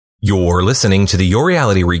You're listening to the Your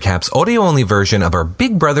Reality Recaps audio-only version of our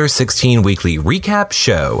Big Brother 16 weekly recap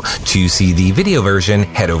show. To see the video version,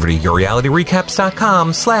 head over to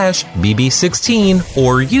yourrealityrecaps.com/bb16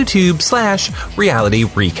 or YouTube/Reality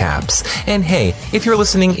Recaps. And hey, if you're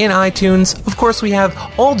listening in iTunes, of course we have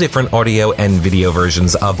all different audio and video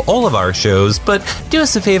versions of all of our shows, but do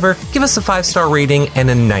us a favor, give us a 5-star rating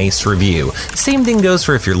and a nice review. Same thing goes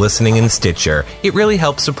for if you're listening in Stitcher. It really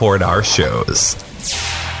helps support our shows.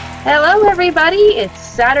 Hello, everybody. It's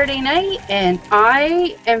Saturday night, and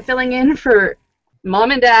I am filling in for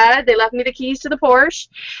Mom and Dad. They left me the keys to the Porsche.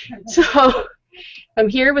 So I'm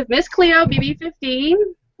here with Miss Cleo, BB15,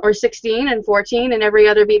 or 16 and 14, and every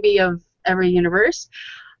other BB of every universe.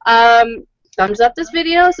 Thumbs up this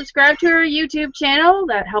video, subscribe to our YouTube channel.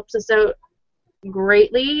 That helps us out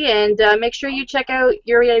greatly, and make sure you check out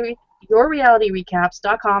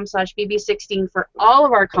yourrealityrecaps.com/bb16 for all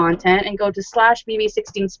of our content, and go to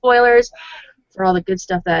 /bb16 spoilers for all the good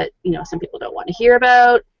stuff that, you know, some people don't want to hear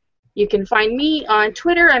about. You can find me on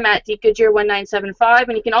Twitter. I'm at DeepGoodyear1975,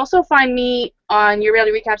 and you can also find me on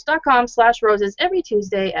yourrealityrecaps.com/roses every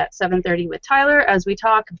Tuesday at 7:30 with Tyler as we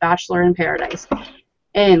talk Bachelor in Paradise.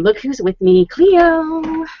 And look who's with me,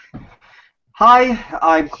 Cleo. Hi,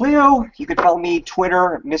 I'm Cleo. You can follow me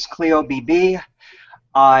Twitter, Miss Cleo BB.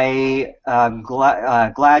 I am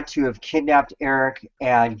glad to have kidnapped Eric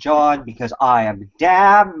and John because I am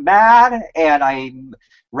damn mad and I'm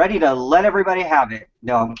ready to let everybody have it.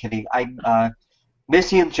 No, I'm kidding. I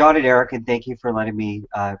miss you, John and Eric, and thank you for letting me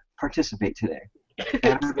participate today.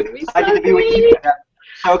 I'm excited to be with you. I'm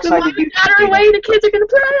so excited to be with you. The kids are going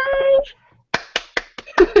to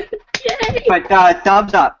play. Yay! But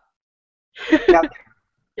thumbs up.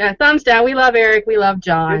 Yeah, thumbs down. We love Eric. We love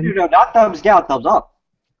John. No, not thumbs down. Thumbs up.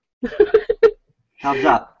 Thumbs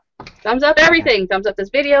up. Thumbs up everything. Thumbs up this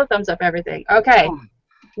video. Thumbs up everything. Okay.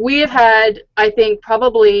 We have had, I think,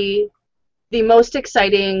 probably the most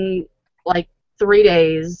exciting, 3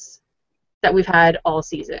 days that we've had all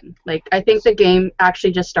season. I think the game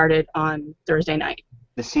actually just started on Thursday night.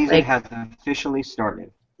 The season has officially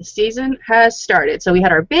started. The season has started. So we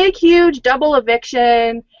had our big, huge double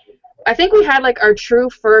eviction. I think we had, our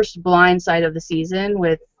true first blind side of the season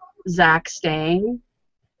with Zach staying.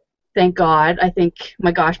 Thank God. I think,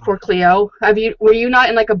 my gosh, poor Cleo. Were you not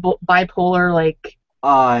in a bipolar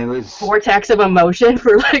I was vortex of emotion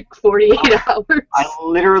for 48 hours? I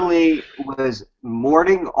literally was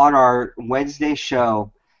mourning on our Wednesday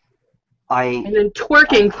show. And then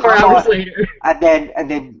twerking 4 hours later. And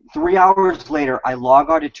then 3 hours later, I log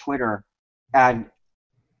on to Twitter, and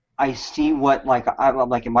I see what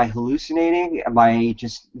am I hallucinating? Am I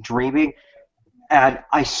just dreaming? And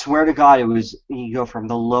I swear to God, you go from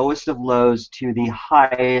the lowest of lows to the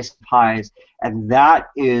highest of highs, and that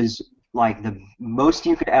is the most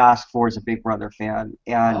you could ask for as a Big Brother fan.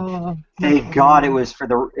 And thank God it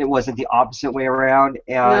wasn't the opposite way around.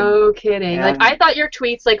 And, no kidding. I thought your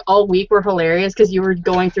tweets all week were hilarious because you were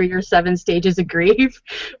going through your 7 stages of grief.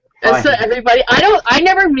 So everybody, I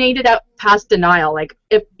never made it out past denial.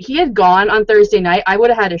 If he had gone on Thursday night, I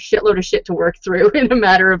would have had a shitload of shit to work through in a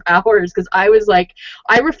matter of hours because I was I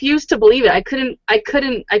refused to believe it. I couldn't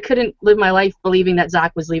live my life believing that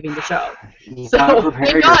Zach was leaving the show. You gotta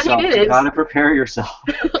prepare yourself. You gotta prepare yourself.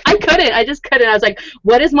 I just couldn't. I was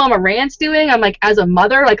what is Mama Rance doing? I'm as a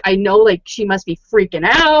mother, I know she must be freaking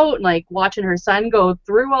out, watching her son go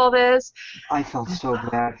through all this. I felt so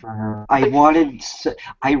bad for her. I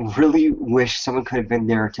really wish someone could have been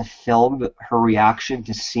there to film her reaction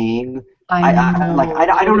to seeing. I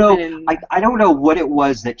don't know. I don't know what it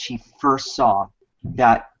was that she first saw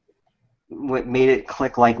that what made it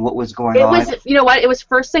click what was going on. It was, you know what? It was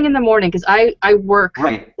first thing in the morning because I work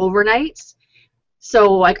overnights.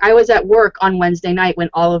 So I was at work on Wednesday night when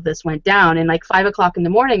all of this went down, and 5 o'clock in the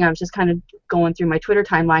morning I was just kind of going through my Twitter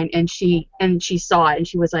timeline, and she saw it and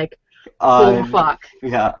she was like, "Oh fuck."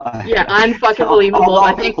 Yeah. Unfucking believable.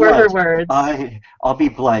 I think were her words. I'll be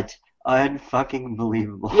blunt. Unfucking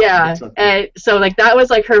believable. Yeah. And so that was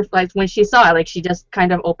her when she saw it, she just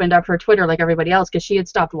kind of opened up her Twitter like everybody else because she had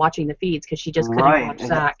stopped watching the feeds because she just couldn't watch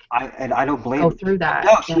Zach. I don't blame go through that.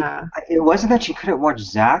 No, it wasn't that she couldn't watch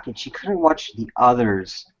Zach, and she couldn't watch the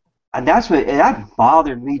others, and that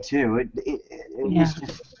bothered me too. It was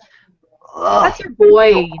just. That's your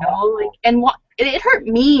boy, and it hurt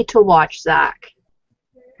me to watch Zach.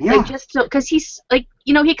 Yeah. Because he's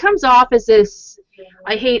he comes off as this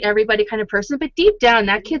I hate everybody kind of person, but deep down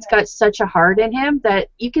that kid's got such a heart in him that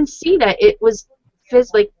you can see that it was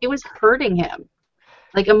hurting him,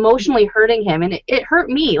 emotionally hurting him, and it hurt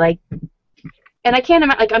me, and I can't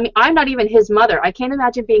imagine, I'm not even his mother. I can't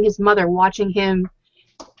imagine being his mother watching him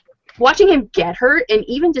watching him get hurt, and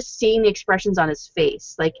even just seeing the expressions on his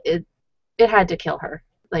face, like it had to kill her.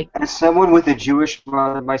 Like, as someone with a Jewish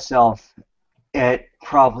mother myself, it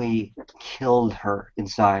probably killed her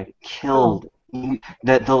inside. Killed.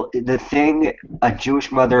 The thing a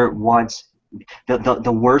Jewish mother wants,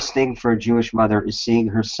 the worst thing for a Jewish mother is seeing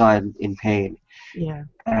her son in pain. Yeah.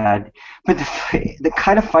 But the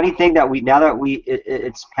kind of funny thing that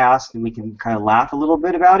it's passed and we can kind of laugh a little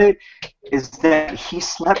bit about it is that he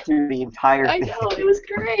slept through the entire thing. I know, it was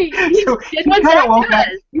great. So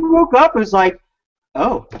he woke up and was like,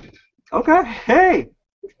 oh, okay, hey.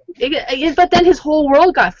 But then his whole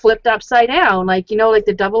world got flipped upside down. Like, like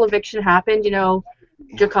the double eviction happened,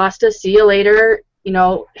 Jocasta, see you later,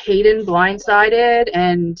 Hayden blindsided,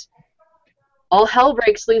 and all hell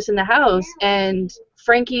breaks loose in the house, and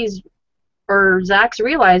Zach's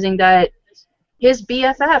realizing that his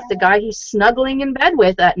BFF, the guy he's snuggling in bed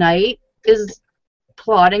with at night, is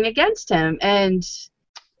plotting against him, and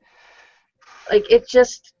like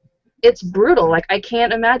it's brutal. Like, I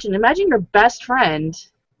can't imagine your best friend.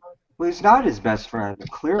 Well, he's not his best friend,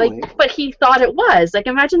 clearly. Like, but he thought it was. Like,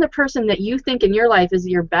 imagine the person that you think in your life is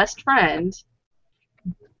your best friend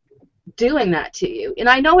doing that to you. And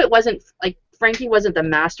I know it wasn't, like, Frankie wasn't the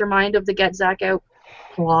mastermind of the Get Zach Out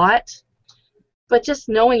plot, but just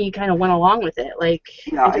knowing you kind of went along with it, like.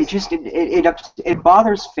 Yeah, it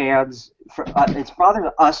bothers fans. It's bothering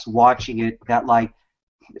us watching it that, like,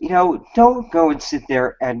 don't go and sit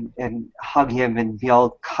there and hug him and be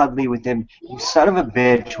all cuddly with him, you son of a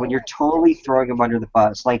bitch, when you're totally throwing him under the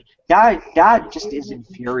bus. Like, that just is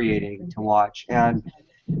infuriating to watch. And,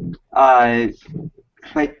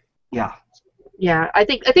 but, yeah. Yeah, I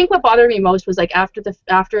think what bothered me most was, like, after the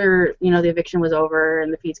eviction was over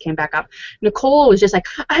and the feeds came back up, Nicole was just like,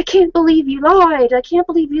 I can't believe you lied. I can't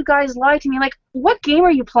believe you guys lied to me. Like, what game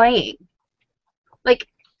are you playing? Like,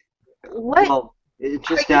 what? Well, it's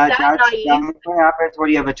just that's what happens when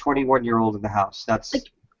you have a 21-year-old in the house. That's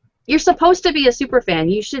like, you're supposed to be a super fan.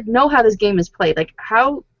 You should know how this game is played. Like,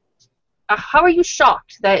 how are you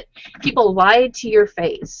shocked that people lied to your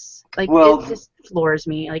face? Like, it just floors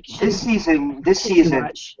me. Like, this season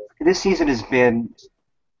has been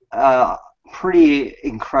pretty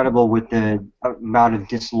incredible with the amount of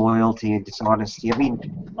disloyalty and dishonesty. I mean,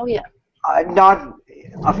 oh yeah,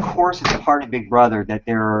 of course, it's part of Big Brother that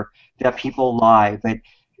people lie, but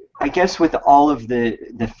I guess with all of the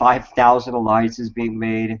 5,000 alliances being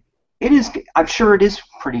made, I'm sure it is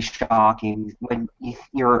pretty shocking when you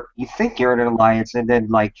think you're in an alliance and then,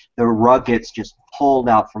 like, the rug gets just pulled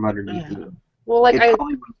out from underneath you. Well, like,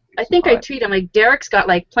 I think I tweeted, I'm like, Derek's got,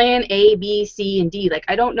 like, plan A, B, C, and D. Like,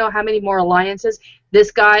 I don't know how many more alliances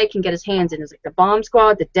this guy can get his hands in. There's, like, the bomb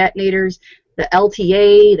squad, the detonators, the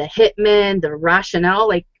LTA, the hitmen, the rationale.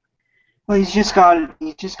 Like, well, he's just got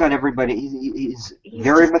everybody. He's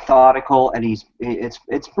very methodical, and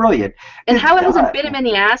it's brilliant. And how it hasn't bit him in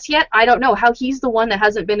the ass yet, I don't know. How he's the one that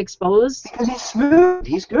hasn't been exposed. Because he's smooth.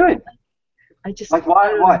 He's good. I just like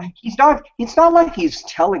why? He's not. It's not like he's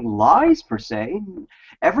telling lies per se.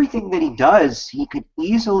 Everything that he does, he could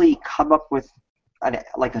easily come up with an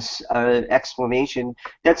explanation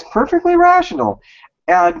that's perfectly rational.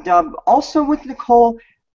 And also with Nicole,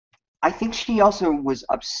 I think she also was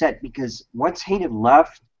upset because once Hayden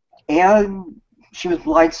left and she was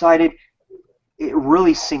blindsided, it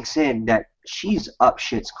really sinks in that she's up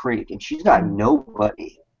shit's creek and she's got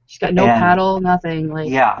nobody. She's got no paddle, nothing. Like,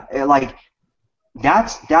 yeah, like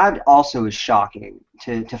that also is shocking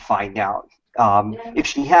to find out. If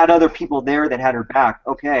she had other people there that had her back,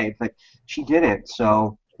 okay, but she didn't.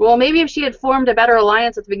 So. Well, maybe if she had formed a better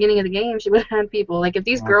alliance at the beginning of the game, she would have had people. Like, if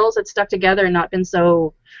these girls had stuck together and not been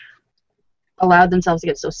so allowed themselves to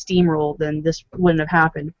get so steamrolled, then this wouldn't have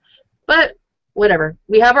happened. But whatever.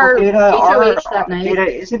 We have our HOH that night.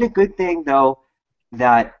 Is it a good thing, though,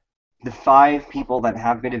 that the 5 people that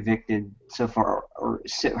have been evicted so far, or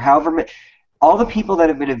however, all the people that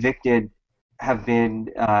have been evicted have been,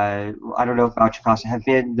 I don't know about Jocasta, have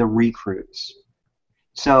been the recruits.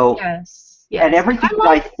 So, yes. And everything that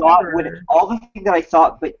I thought all the thing that I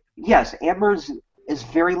thought, but yes, Amber is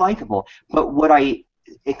very likable. But what I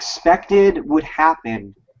expected would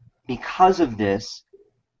happen because of this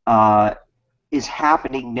is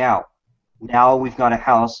happening now. Now we've got a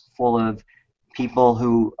house full of people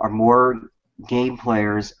who are more game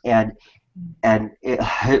players, and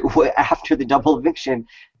after the double eviction,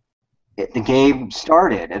 the game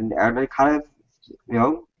started, and I kind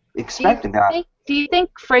of expected that. Do you think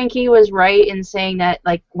Frankie was right in saying that,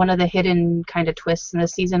 like, one of the hidden kind of twists in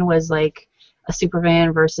this season was, like, a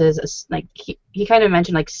superfan versus he kind of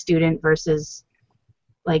mentioned, like, student versus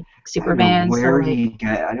like super I don't know fans. So, where like, he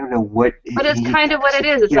get. I don't know what but it's he. kind of what it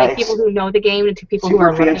is. It's Yeah, like people it's who know the game and to people who super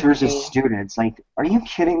are fans learning the versus game. students. Like, are you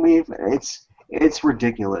kidding me? It's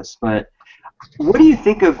ridiculous. But what do you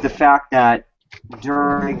think of the fact that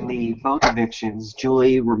during the both evictions,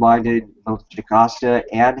 Julie reminded both Jocasta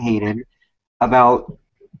and Hayden about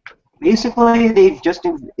basically they've just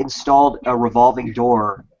installed a revolving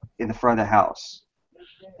door in the front of the house.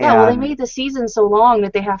 Yeah, well, they And made the season so long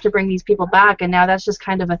that they have to bring these people back, and now that's just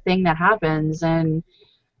kind of a thing that happens. And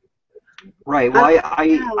right, I well, don't,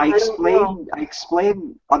 yeah, I don't know. I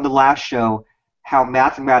explained on the last show how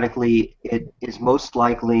mathematically it is most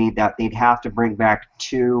likely that they'd have to bring back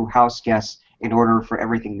 2 house guests in order for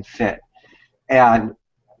everything to fit. And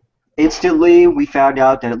instantly, we found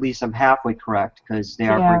out that at least I'm halfway correct because they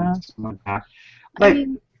are Yeah, bringing someone back. I But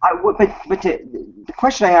mean, but the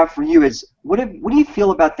question I have for you is, what do you feel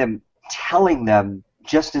about them telling them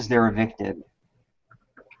just as they're evicted?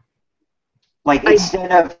 Like I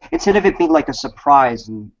instead of it being like a surprise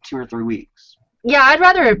in 2 or 3 weeks. yeah, I'd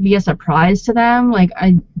rather it be a surprise to them. Like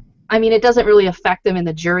I mean, it doesn't really affect them in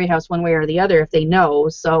the jury house one way or the other if they know.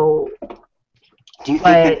 So, Do you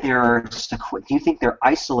think that but do you think they're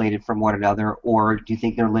isolated from one another, or do you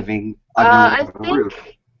think they're living under I one think roof?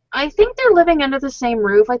 I think they're living under the same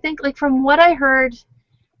roof. I think, like from what I heard,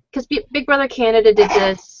 because Big Brother Canada did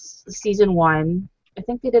this season 1. I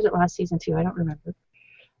think they did it last season too. I don't remember.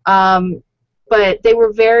 Um, but they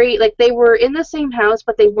were very like they were in the same house,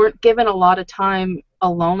 but they weren't given a lot of time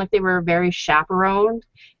alone. Like they were very chaperoned,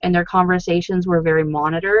 and their conversations were very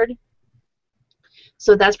monitored.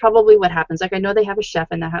 So that's probably what happens. Like I know they have a chef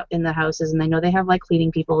in the houses, and I know they have like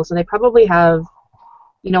cleaning people. So they probably have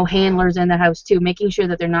handlers in the house too, making sure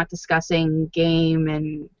that they're not discussing game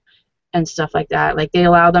and stuff like that. Like they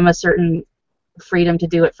allow them a certain freedom to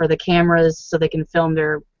do it for the cameras so they can film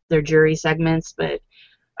their jury segments, but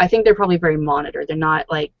I think they're probably very monitored. They're not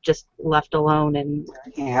like just left alone and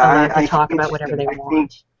Yeah, allowed to I think talk about whatever they I think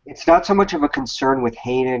want. it's not so much of a concern with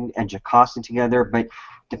Hayden and Jocasta together, but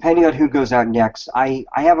depending on who goes out next, I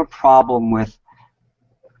have a problem with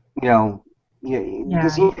you know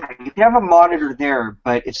because Yeah. you can have a monitor there,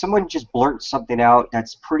 but if someone just blurts something out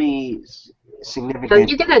that's pretty So significant,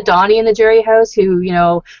 you get a Donnie in the jury house who,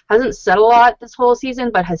 hasn't said a lot this whole season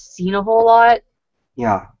but has seen a whole lot.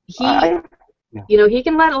 yeah, He yeah. he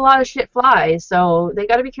can let a lot of shit fly, so they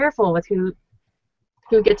gotta be careful with who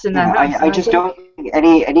gets in Yeah, that house. I And I just think don't think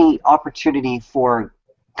any opportunity for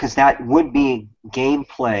because that would be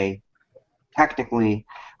gameplay technically.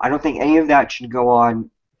 I don't think any of that should go on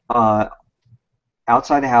uh,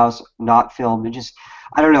 outside the house, not filmed. It just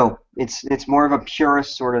I don't know. It's more of a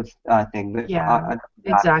purist sort of thing. But yeah,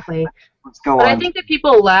 exactly. let's go But I on. think the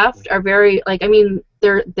people left are very like I mean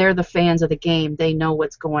they're the fans of the game. They know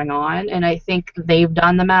what's going on, and I think they've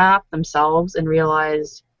done the math themselves and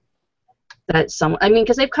realized that I mean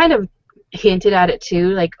because they've kind of hinted at it too,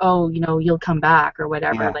 like oh you'll come back or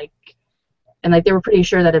whatever, Yeah. like and like they were pretty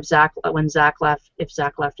sure that if Zach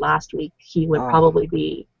left last week, he would Oh, probably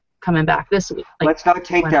be coming back this week, like let's not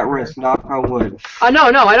take that whenever. risk. Knock on wood. Oh no,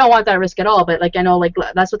 I don't want that risk at all. But like I know, like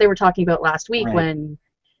that's what they were talking about last week Right. when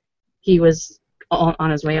he was on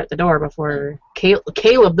his way out the door before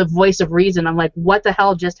Caleb, the voice of reason. I'm like, what the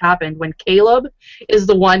hell just happened? When Caleb is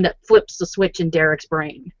the one that flips the switch in Derek's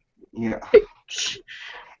brain. Yeah.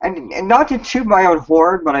 And not to toot my own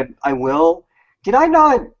horn, but I will. Did I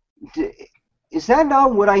not? Is that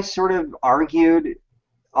not what I sort of argued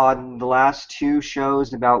on the last 2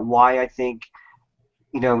 shows about why I think,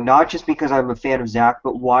 not just because I'm a fan of Zach,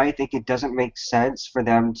 but why I think it doesn't make sense for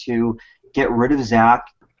them to get rid of Zach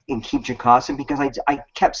and keep Jocasta? Because I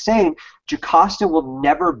kept saying Jocasta will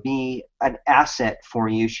never be an asset for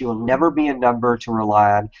you. She will never be a number to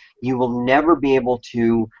rely on. You will never be able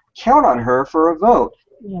to count on her for a vote.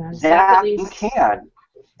 Yeah, Zach Zach, at you least. can.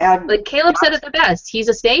 And Like Caleb said it the best. He's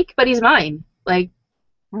a snake, but he's mine. Like,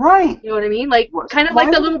 right. you know what I mean? Like, What- kind of why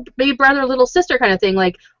like the would- little big brother, little sister kind of thing.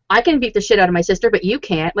 Like, I can beat the shit out of my sister, but you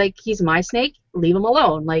can't. Like, he's my snake. Leave him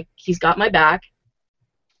alone. Like, he's got my back.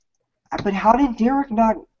 But how did Derek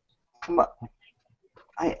not come up?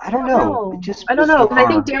 I don't know. It just I don't was know. 'Cause I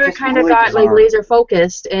think bizarre. Derek Just kind of really got like bizarre. laser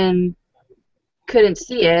focused and couldn't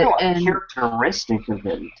see it. So And uncharacteristic of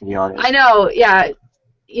him, to be honest. I know, yeah.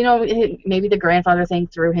 Maybe the grandfather thing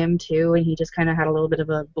threw him too, and he just kind of had a little bit of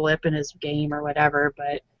a blip in his game or whatever.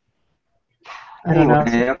 But I don't know.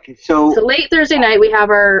 Anyway, okay, so So late Thursday night, we have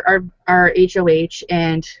our HOH,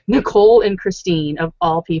 and Nicole and Christine, of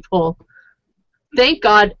all people. Thank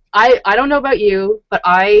God. I don't know about you, but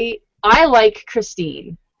I like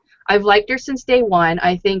Christine. I've liked her since day one.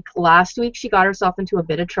 I think last week she got herself into a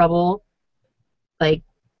bit of trouble, like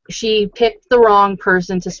she picked the wrong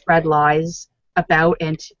person to spread lies about,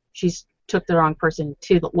 and she took the wrong person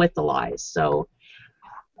with the lies. So,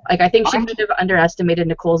 like, I think she kind of underestimated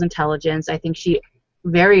Nicole's intelligence. I think she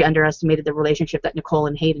very underestimated the relationship that Nicole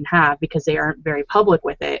and Hayden have because they aren't very public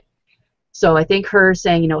with it. So I think her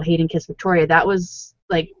saying, Hayden kissed Victoria, that was,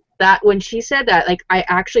 like, that when she said that, like, I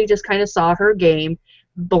actually just kind of saw her game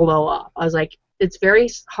blow up. I was like, it's very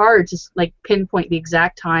hard to, like, pinpoint the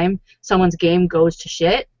exact time someone's game goes to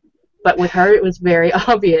shit. But with her, it was very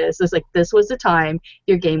obvious. It's like, this was the time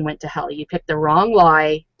your game went to hell. You picked the wrong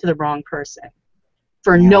lie to the wrong person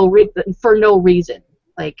for no reason.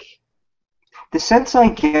 Like, the sense I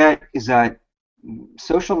get is that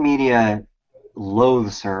social media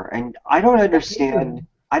loathes her, and I don't understand.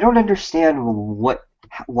 I don't understand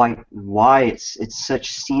why it's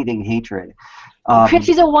such seething hatred. Because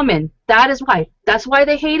she's a woman. That is why. That's why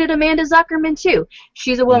they hated Amanda Zuckerman too.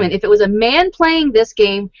 She's a woman. If it was a man playing this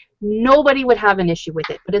game, nobody would have an issue with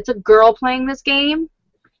it. But it's a girl playing this game,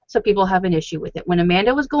 so people have an issue with it. When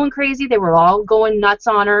Amanda was going crazy, they were all going nuts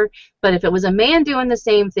on her. But if it was a man doing the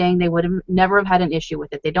same thing, they would have never have had an issue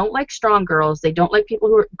with it. They don't like strong girls. They don't like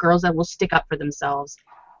girls that will stick up for themselves.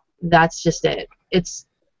 That's just it. It's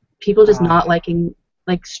people just not liking,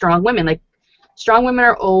 like, strong women. Like, strong women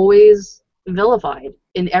are always vilified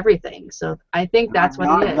in everything. So I think that's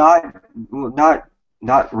what it is.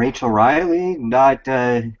 Not Rachel Riley, not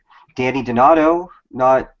Danny Donato,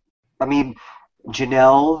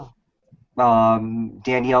 Janelle,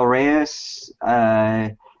 Danielle Reyes.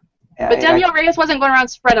 But Danielle Reyes wasn't going around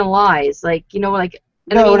spreading lies, like, Rachel's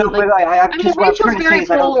very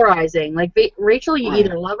polarizing. Like, Rachel, you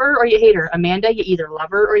either love her or you hate her. Amanda, you either love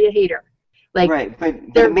her or you hate her. Like, right, but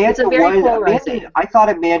I thought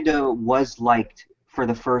Amanda was liked for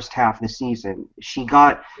the first half of the season. She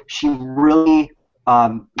really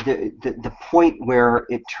the point where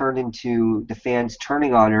it turned into the fans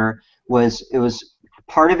turning on her was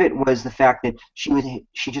part of it was the fact that she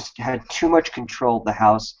just had too much control of the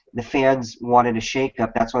house. The fans wanted a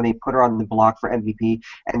shake-up. That's why they put her on the block for MVP.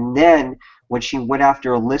 And then when she went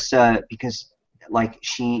after Alyssa because, like,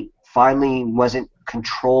 she finally wasn't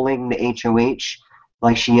controlling the HOH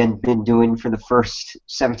like she had been doing for the first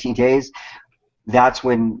 17 days, that's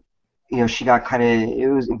when, she got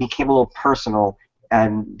it became a little personal,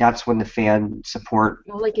 and that's when the fan support.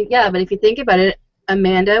 Well, but if you think about it,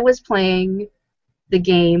 Amanda was playing the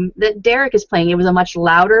game that Derek is playing. It was a much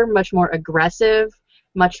louder, much more aggressive,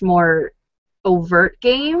 much more overt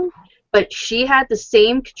game. But she had the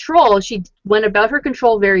same control. She went about her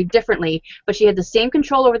control very differently, but she had the same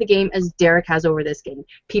control over the game as Derek has over this game.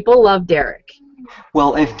 People love Derek.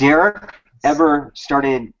 Well, if Derek ever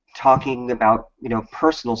started talking about,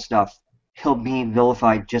 personal stuff, he'll be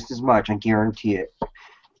vilified just as much. I guarantee it.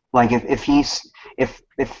 Like if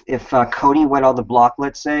Cody went on the block,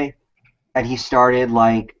 let's say, and he started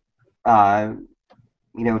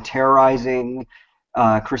terrorizing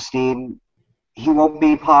Christine, he won't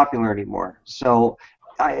be popular anymore. So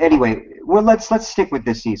anyway, let's stick with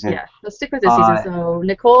this season. Yeah, let's stick with this season. So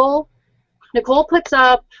Nicole puts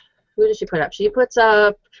up. Who does she put up? She puts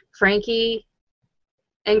up Frankie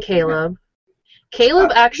and Caleb.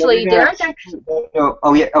 Caleb actually. Derek actually.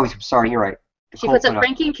 Sorry, you're right. She puts up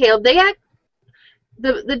Frankie and Caleb.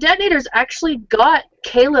 The detonators actually got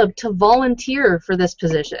Caleb to volunteer for this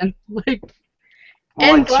position.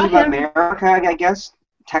 And Team America, I guess,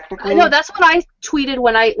 technically. No, that's what I tweeted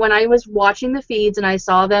when I was watching the feeds and I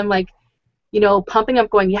saw them pumping up,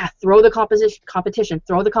 going, yeah, throw the competition,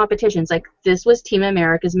 throw the competitions. Like, this was Team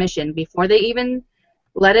America's mission before they even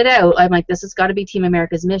let it out. I'm like, this has got to be Team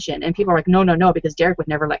America's mission, and people are like, no, because Derek would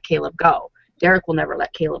never let Caleb go. Derek will never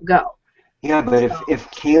let Caleb go. Yeah, but if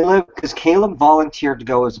Caleb, because Caleb volunteered to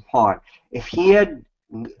go as a pawn, if he had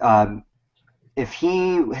gotten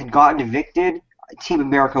evicted, Team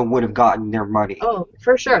America would have gotten their money. Oh,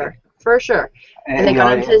 for sure. And they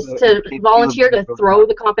got him to volunteer to throw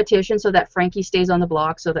the competition so that Frankie stays on the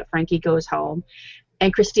block, so that Frankie goes home,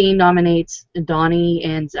 and Christine nominates Donnie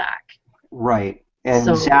and Zach. Right.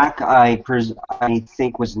 And Zach, I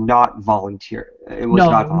think, was not volunteer. It was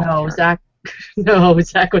not volunteer.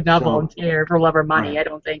 Zach would not volunteer for love or money. Right. I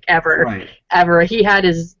don't think ever. Right. Ever. He had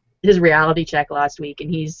his reality check last week, and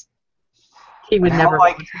he would never.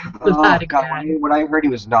 When I heard he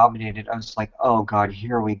was nominated, I was like, oh God,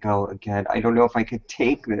 here we go again. I don't know if I could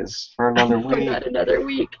take this for another week.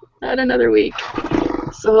 Not another week.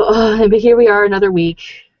 So, but here we are, another week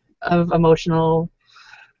of emotional.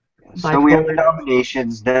 So we have the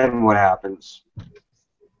nominations. Then what happens?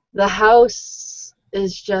 The House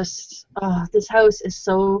is just, this house is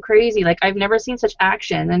so crazy. Like, I've never seen such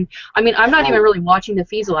action. And, I mean, I'm not even really watching the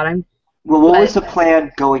feeds a lot. Well, what was the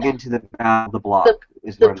plan going into the Battle of the Block?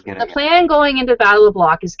 The plan going into Battle of the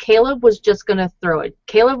Block is Caleb was just going to throw it.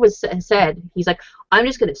 Caleb said, he's like, I'm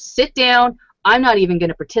just going to sit down. I'm not even going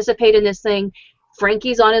to participate in this thing.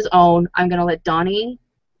 Frankie's on his own. I'm going to let Donnie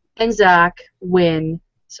and Zach win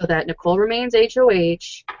so that Nicole remains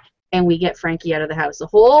HOH and we get Frankie out of the house. The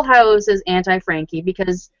whole house is anti-Frankie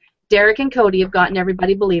because Derek and Cody have gotten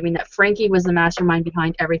everybody believing that Frankie was the mastermind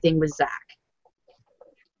behind everything with Zach.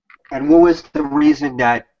 And what was the reason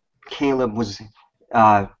that Caleb was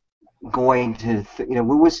going to,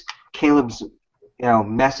 what was Caleb's,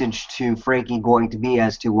 message to Frankie going to be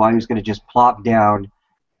as to why he was going to just plop down?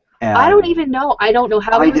 I don't even know. I don't know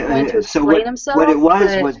how he was going to explain himself. What it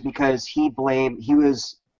was because he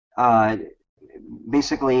was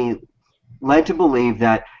basically led to believe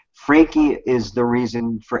that Frankie is the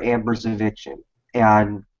reason for Amber's eviction.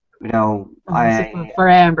 And, for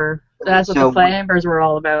Amber. That's what the Ambers were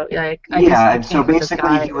all about. And so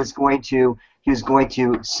basically he was going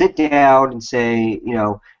to sit down and say,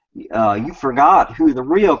 you forgot who the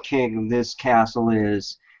real king of this castle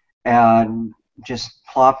is, and just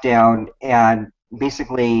plop down and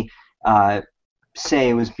basically say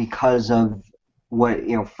it was because of what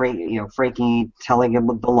Frankie telling him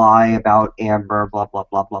the lie about Amber, blah blah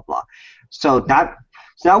blah blah blah. So that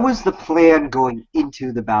was the plan going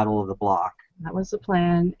into the Battle of the Block. That was the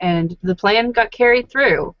plan, and the plan got carried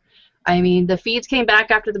through. I mean, the feeds came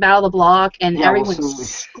back after the Battle of the Block, and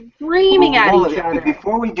everyone's screaming at each other.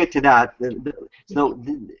 Before we get to that,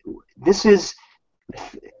 this is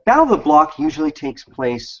Battle of the Block usually takes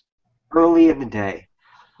place early in the day.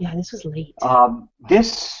 Yeah, this was late.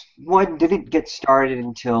 This one didn't get started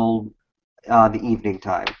until the evening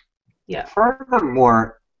time. Yeah.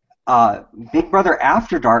 Furthermore, Big Brother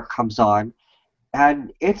After Dark comes on,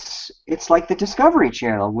 and it's like the Discovery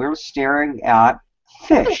Channel. We're staring at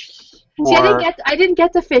fish. See, I didn't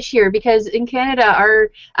get the fish here because in Canada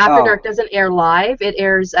our After Dark doesn't air live. It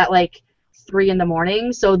airs at like 3 in the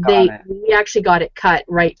morning. So we actually got it cut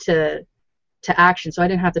right to action. So I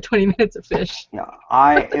didn't have the 20 minutes of fish. Yeah,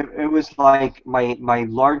 it was like my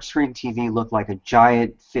large screen TV looked like a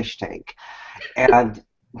giant fish tank, and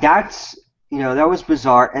that was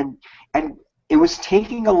bizarre, and it was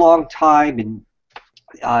taking a long time, and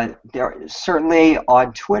there certainly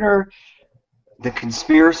on Twitter, the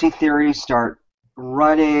conspiracy theories start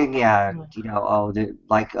running, and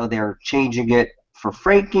they're changing it for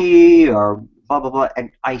Frankie or blah blah blah.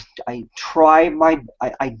 And I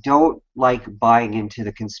don't like buying into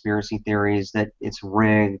the conspiracy theories that it's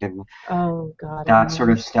rigged and that sort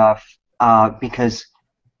of stuff because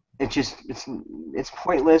it's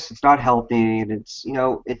pointless. It's not healthy, and it's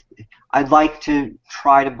I'd like to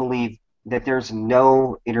try to believe that there's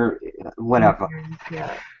no whatever.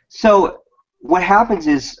 Yeah. So what happens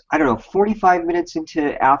is, 45 minutes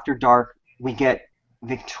into After Dark, we get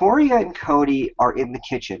Victoria and Cody are in the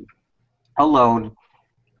kitchen alone.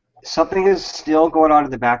 Something is still going on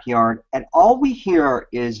in the backyard, and all we hear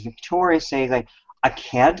is Victoria saying, like, I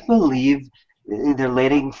can't believe they're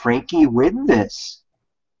letting Frankie win this.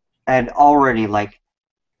 And already,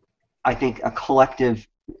 I think a collective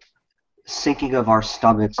sinking of our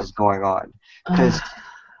stomachs is going on. Because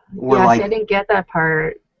I didn't get that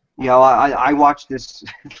part. I watched this.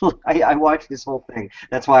 I watched this whole thing.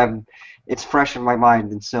 That's why it's fresh in my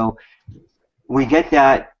mind. And so we get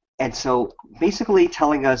that, and so basically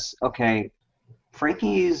telling us, okay,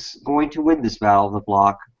 Frankie's going to win this Battle of the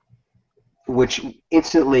Block, which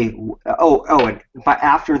instantly. And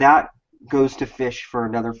after that goes to fish for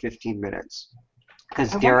another 15 minutes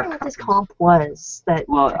because Derek. I wonder what this comp was that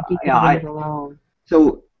Frankie could win it alone.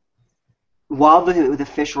 So. While the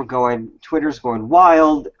fish were going, Twitter's going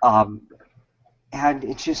wild, and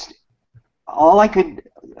it's just all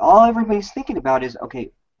everybody's thinking about is,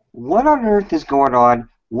 okay, what on earth is going on?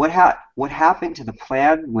 What happened to the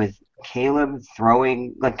plan with Caleb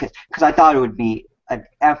throwing? Because I thought it would be an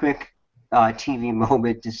epic TV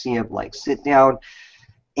moment to see him sit down,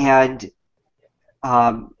 and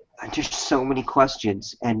just so many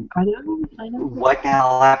questions. And I know. What the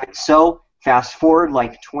hell happened? So. Fast forward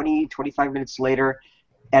 20, 25 minutes later,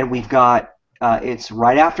 and we've got, it's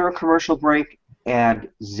right after a commercial break, and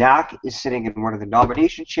Zach is sitting in one of the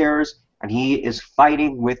nomination chairs, and he is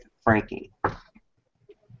fighting with Frankie.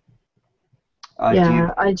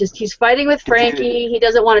 He's fighting with Frankie. He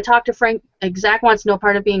doesn't want to talk to Frank. Zach wants no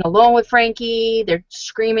part of being alone with Frankie. They're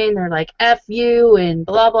screaming. They're like, F you, and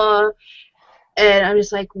blah, blah. And I'm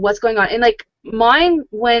just like, what's going on? And, mine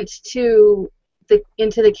went to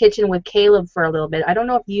into the kitchen with Caleb for a little bit. I don't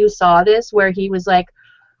know if you saw this, where he was like,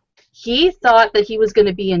 he thought that he was going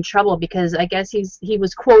to be in trouble because I guess he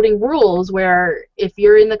was quoting rules where if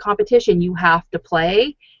you're in the competition, you have to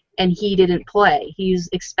play, and he didn't play. He's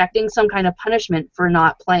expecting some kind of punishment for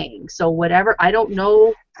not playing. So whatever, I don't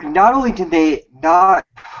know. Not only did they not,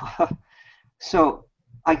 so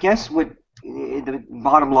I guess what the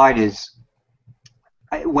bottom line is,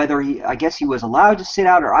 whether I guess he was allowed to sit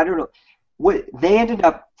out, or I don't know. What they ended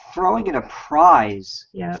up throwing in a prize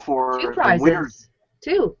for 2 prizes. the winner.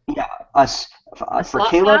 2. Yeah, for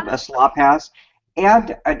Caleb, a slot pass,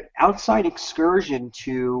 and an outside excursion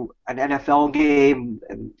to an NFL game.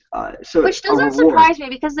 So which doesn't surprise me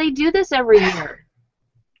because they do this every year.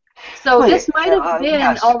 So this might have been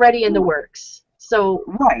already in the works. So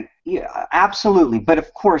right, yeah, absolutely. But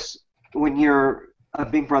of course, when you're a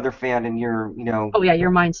Big Brother fan and you're, oh yeah, your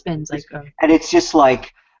mind spins like. And it's just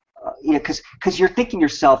like, because you're thinking to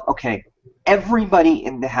yourself, okay, everybody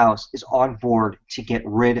in the house is on board to get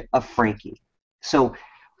rid of Frankie. So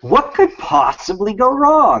what could possibly go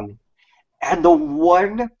wrong? And the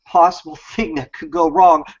one possible thing that could go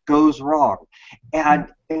wrong goes wrong. And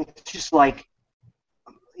it's just like,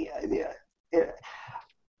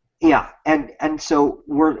 yeah. And so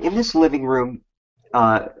we're in this living room.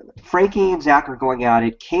 Frankie and Zach are going at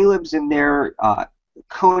it. Caleb's in there.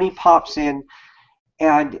 Cody pops in.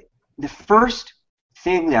 And the first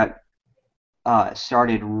thing that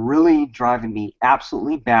started really driving me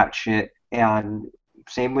absolutely batshit, and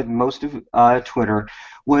same with most of Twitter,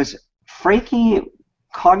 was Frankie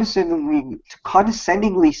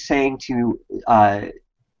condescendingly saying to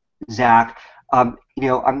Zach,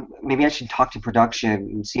 maybe I should talk to production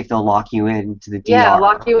and see if they'll lock you into the DR. Yeah,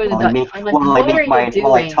 lock you into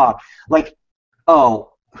while I talk. Like,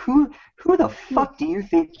 oh, who the fuck do you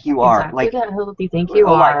think you are? Exactly. Like, who do you think you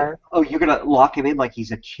are? Oh, you're gonna lock him in like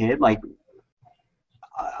he's a kid? Like,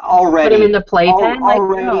 already. Put him in the playpen?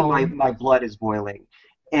 Already, no. my blood is boiling,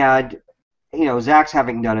 and Zach's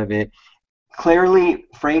having none of it. Clearly,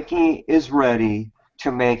 Frankie is ready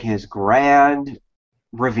to make his grand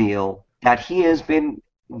reveal that he has been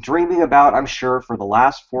dreaming about, I'm sure, for the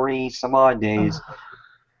last 40 some odd days.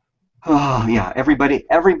 Oh yeah, everybody,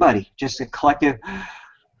 just a collective.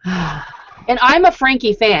 And I'm a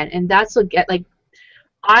Frankie fan, and that's what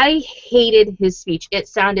I hated his speech. It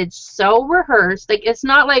sounded so rehearsed. Like, it's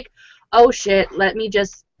not like, oh shit, let me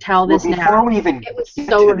just tell this now. It was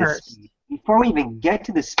so rehearsed. Before we even get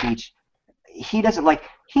to the speech, he doesn't want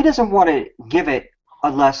to give it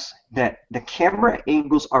unless the camera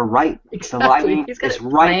angles are right. Exactly. The lighting is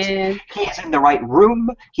right. He's in the right room.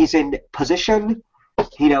 He's in position.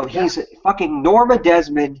 He's fucking Norma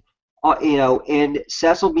Desmond, in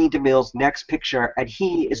Cecil B. DeMille's next picture, and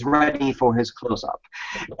he is ready for his close-up.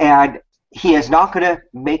 And he is not going to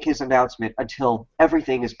make his announcement until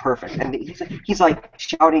everything is perfect. And he's like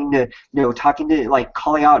shouting to, talking to, like,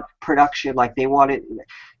 calling out production like they want it.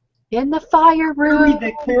 In the fire room.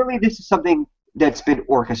 Clearly this is something that's been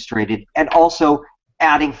orchestrated, and also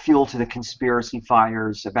adding fuel to the conspiracy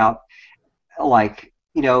fires about, like,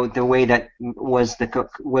 the way that was the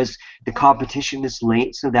competition this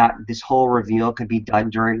late so that this whole reveal could be done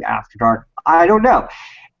during After Dark. I don't know.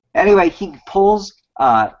 Anyway, he pulls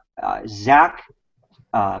Zach,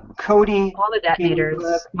 Cody, all the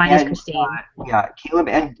detonators, minus Christine. Caleb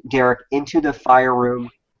and Derek into the fire room,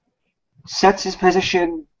 sets his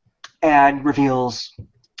position, and reveals,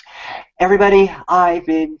 everybody, I've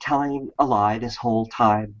been telling a lie this whole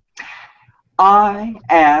time. I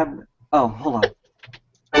am... Oh, hold on.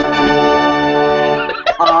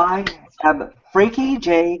 I am Frankie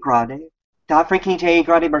J. Grande. Not Frankie J.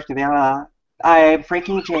 Grande Martinella. I am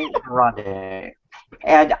Frankie J. Grande.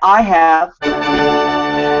 And I have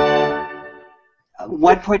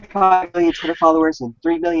 1.5 million Twitter followers and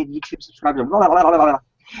 3 million YouTube subscribers. Blah, blah, blah, blah.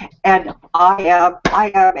 And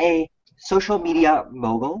I am a social media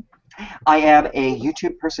mogul. I am a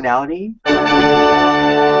YouTube personality.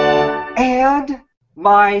 And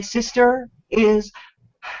my sister is...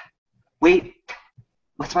 Wait,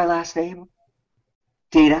 what's my last name?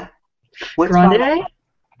 Data. What's Grande?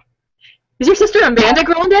 Is your sister Amanda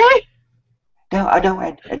Grande? No, I know.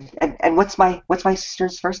 And what's my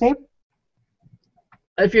sister's first name?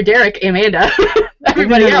 If you're Derek, Amanda.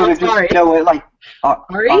 Everybody else, sorry. No, like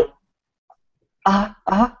Ari?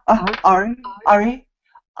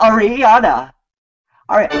 Ariana.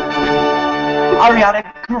 Ariana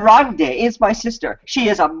Grande is my sister. She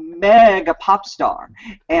is a mega pop star,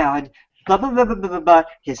 and blah blah blah blah blah blah.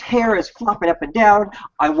 His hair is flopping up and down.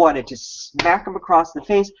 I wanted to smack him across the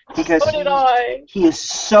face because he is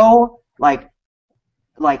so like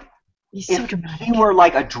He's so if dramatic. he were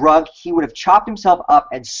like a drug, he would have chopped himself up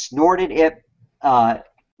and snorted it,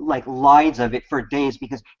 like lines of it for days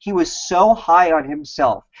because he was so high on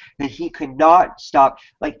himself that he could not stop.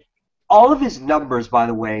 Like all of his numbers, by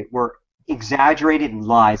the way, were exaggerated and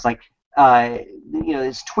lies. Like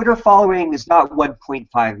his Twitter following is not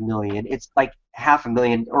 1.5 million; it's like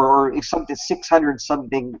 500,000 or something, 600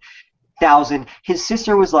 something thousand. His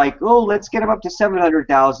sister was like, "Oh, let's get him up to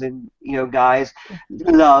 700,000." Guys,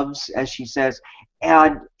 loves, as she says,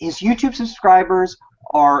 and his YouTube subscribers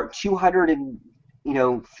are 200 and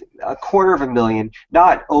a quarter of a million,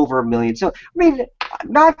 not over a million. So I mean,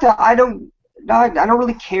 I don't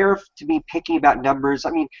really care to be picky about numbers.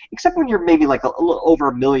 I mean, except when you're maybe like a little over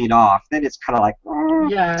a million off, then it's kind of like,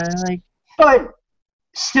 Yeah, like. But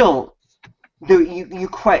still, you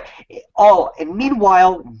quite all. And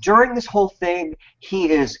meanwhile, during this whole thing,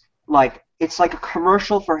 he is like, it's like a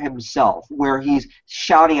commercial for himself where he's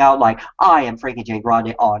shouting out like, "I am Frankie J.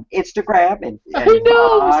 Grande on Instagram and I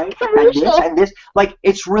know, and this and this." Like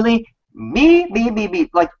it's really me.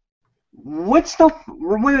 Like what's the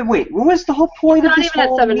wait? What was the whole point of this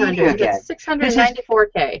whole media again?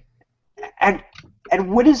 694K. And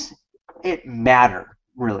what does it matter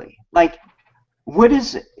really? Like what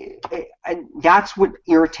is? And that's what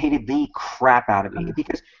irritated the crap out of me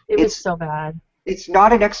because it was so bad. It's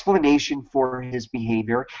not an explanation for his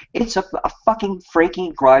behavior. It's a fucking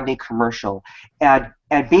Frankie Grande commercial. And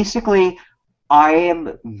basically, I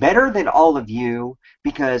am better than all of you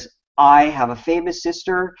because I have a famous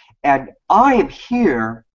sister, and I am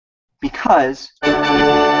here because I'm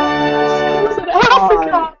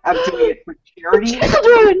doing it for charity in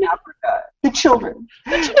Africa. The children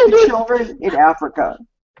in Africa.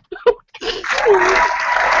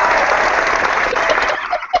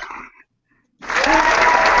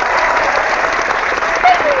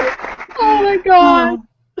 Oh my god.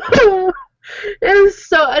 It was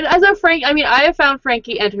so, as a Frank, I mean, I have found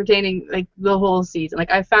Frankie entertaining like the whole season.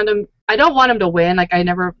 Like I found him, I don't want him to win. Like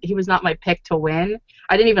he was not my pick to win.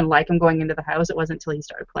 I didn't even like him going into the house. It wasn't until he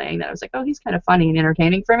started playing that I was like, oh, he's kind of funny and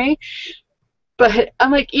entertaining for me. But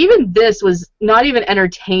I'm like, even this was not even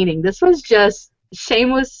entertaining. This was just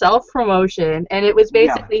shameless self-promotion, and it was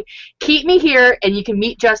basically, keep me here and you can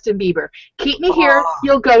meet Justin Bieber. Keep me here,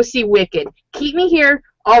 you'll go see Wicked. Keep me here,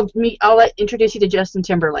 I'll introduce you to Justin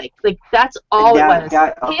Timberlake. Like that's all it was.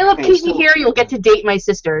 Caleb, keep me here, you'll get to date my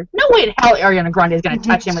sister. No way in hell Ariana Grande is going to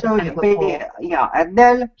touch him with a 10-foot pole. Yeah, and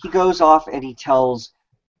then he goes off and he tells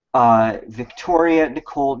Victoria,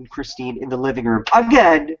 Nicole, and Christine in the living room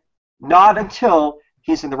again. Not until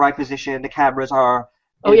he's in the right position. The cameras are.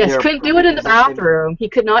 Oh yes, couldn't do it in the bathroom. He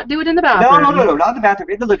could not do it in the bathroom. No, not in the bathroom.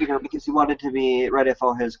 In the living room because he wanted to be ready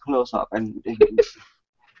for his close-up.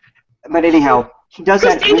 But anyhow, he does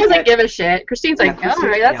that. Christine doesn't give a shit. Christine's like, all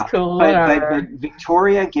right, that's cool. But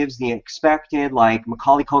Victoria gives the expected, like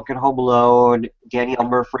Macaulay Culkin, Home Alone, Danielle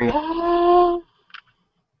Murphy.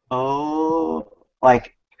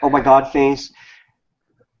 Like, oh my God, face.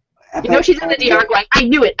 She's in the DR going, I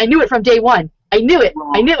knew it from day one. I knew it.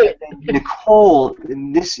 Nicole,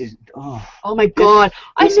 and this is oh my God!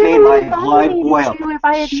 This made my blood boil.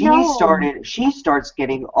 She starts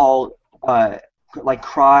getting all like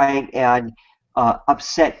crying and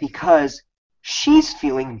upset because she's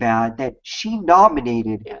feeling bad that she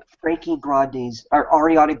nominated Frankie Grande's or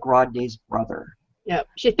Ariana Grande's brother. Yep.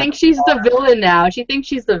 She thinks she's the villain now. She thinks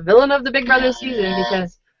she's the villain of the Big Brother season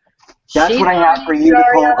because. That's what I have for you,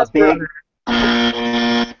 Nicole. A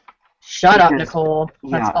big. Shut up, Nicole.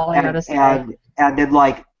 That's all I gotta say. And then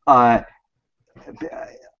like and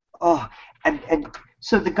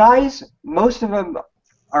so the guys, most of them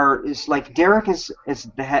is like Derek is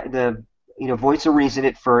the voice of reason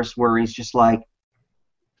at first, where he's just like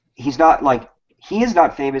he is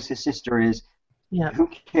not famous. His sister is. Yeah. Who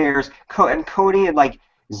cares? And Cody and like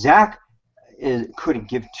Zach couldn't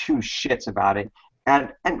give two shits about it,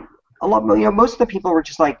 and a lot, most of the people were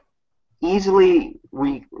just like easily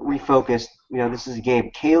refocused. This is a game.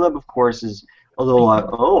 Caleb, of course, is a little like,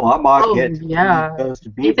 I'm on getting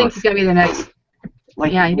He thinks he's gonna be the next. He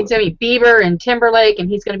thinks he's gonna be Bieber and Timberlake, and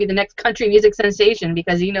he's gonna be the next country music sensation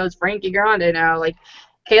because he knows Frankie Grande now. Like,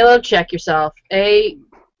 Caleb, check yourself.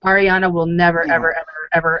 Ariana will never,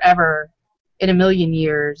 ever in a million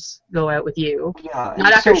years go out with you. Yeah.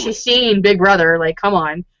 Not after she's seen Big Brother. Like, come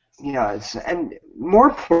on. Yeah, and more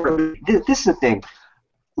importantly, this is the thing.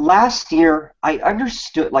 Last year, I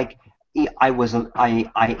understood. Like, I am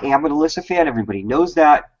an Alyssa fan. Everybody knows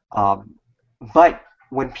that. But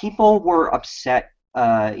when people were upset,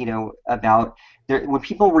 about when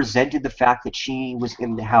people resented the fact that she was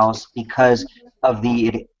in the house because of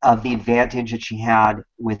the advantage that she had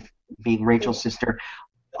with being Rachel's sister,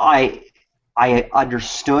 I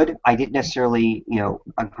understood. I didn't necessarily,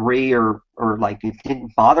 agree or like it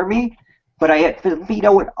didn't bother me, but you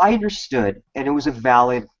know what? I understood, and it was a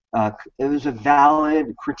valid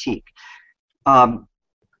critique.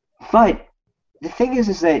 But the thing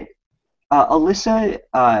is that Alyssa,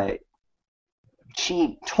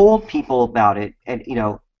 she told people about it, and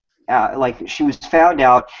like she was found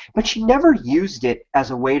out, but she never used it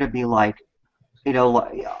as a way to be like,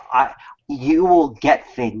 you will get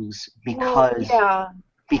things because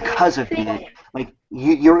of me. Like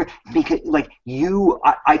you're because like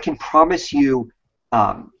I can promise you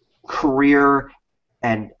career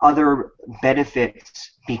and other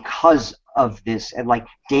benefits because of this, and like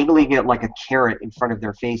dangling it like a carrot in front of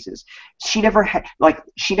their faces. She never had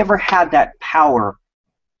that power.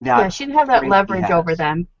 She didn't have that leverage over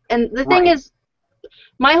them. And the thing Right. is,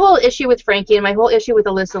 my whole issue with Frankie and my whole issue with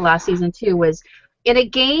Alyssa last season too was in a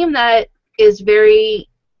game that is very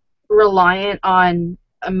reliant on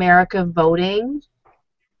America voting.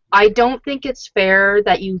 I don't think it's fair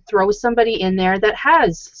that you throw somebody in there that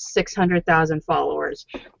has 600,000 followers,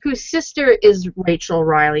 whose sister is Rachel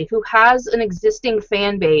Riley, who has an existing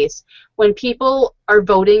fan base, when people are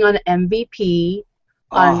voting on MVP,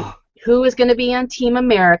 on Oh, who is going to be on Team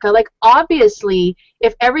America. Like, obviously,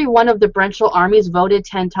 if every one of the Brenchel armies voted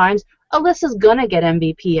 10 times, Alyssa's going to get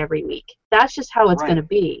MVP every week. That's just how it's right. going to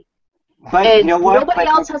be. But And you know what? nobody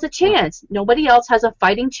else has a chance. Nobody else has a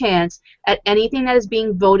fighting chance at anything that is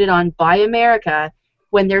being voted on by America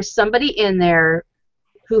when there's somebody in there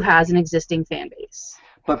who has an existing fan base.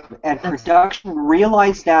 And production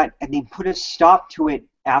realized that, and they put a stop to it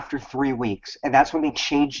after 3 weeks, and that's when they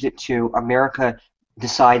changed it to America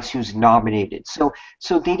decides who's nominated. So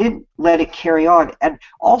they didn't let it carry on. And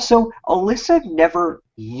also, Alyssa never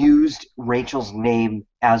used Rachel's name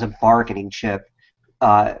as a bargaining chip.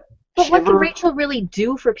 But what can Rachel really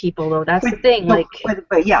do for people, though? That's the thing. But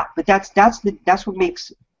that's what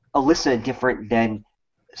makes Alyssa different than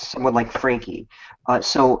someone like Frankie.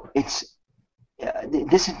 So it's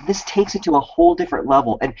this takes it to a whole different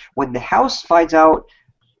level. And when the House finds out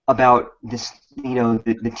about this,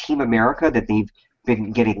 the Team America, that they've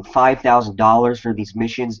been getting $5,000 for these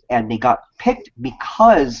missions, and they got picked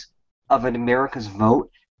because of an America's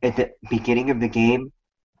vote at the beginning of the game,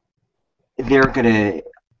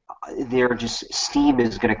 steam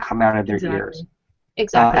is gonna come out of their ears.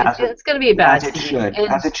 Exactly. It's going to be a bad as it season. should.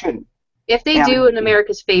 As it should. If they do an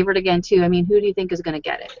America's favorite again too, I mean, who do you think is going to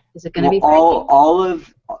get it? Is it going to be Frankie?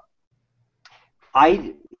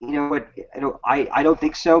 I don't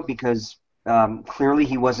think so, because clearly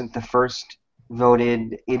he wasn't the first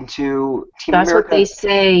voted into Team That's America. what they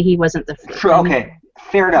say. He wasn't the first. True, okay,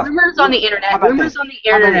 fair enough. Rumors on the internet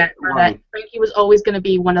were that Frankie was always going to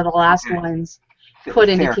be one of the last ones put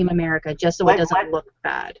into Team America, just so it doesn't look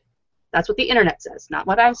bad. That's what the internet says, not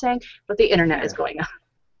what I'm saying, but the internet is going on.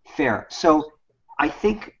 Fair. So I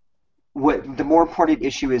think what the more important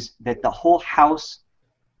issue is that the whole House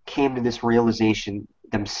came to this realization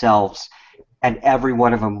themselves, and every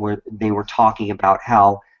one of them were talking about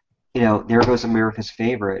how, there goes America's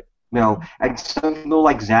favorite. And some people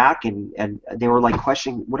like Zach and they were like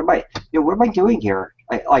questioning, what am I doing here?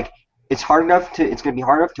 It's going to be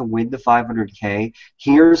hard enough to win the 500K.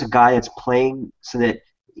 Here's a guy that's playing so that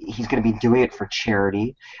he's going to be doing it for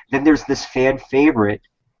charity. Then there's this fan favorite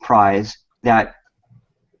prize that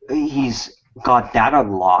he's got that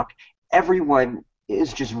unlocked. Everyone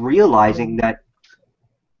is just realizing that,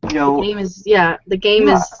 the game is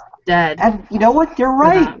dead. And you know what? They're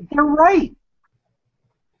right. Yeah. They're right.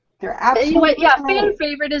 They're absolutely right. Fan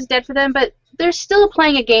favorite is dead for them, but they're still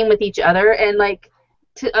playing a game with each other, and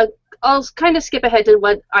I'll kind of skip ahead to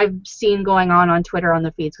what I've seen going on Twitter on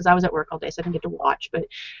the feeds, because I was at work all day, so I didn't get to watch. But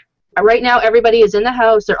right now, everybody is in the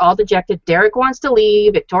house. They're all dejected. Derek wants to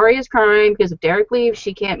leave. Victoria's crying because if Derek leaves,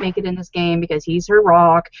 she can't make it in this game because he's her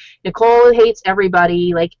rock. Nicole hates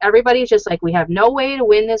everybody. Everybody's just we have no way to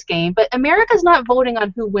win this game. But America's not voting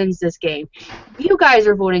on who wins this game. You guys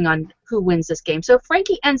are voting on who wins this game. So if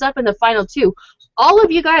Frankie ends up in the final two, all of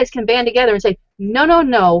you guys can band together and say,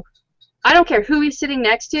 no. I don't care who he's sitting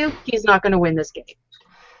next to. He's not going to win this game.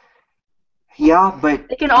 Yeah, but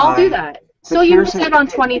they can all do that. So you said on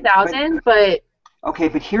 20,000, but okay.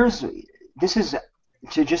 But this is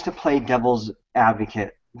to play devil's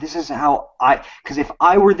advocate. This is how because if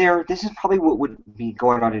I were there, this is probably what would be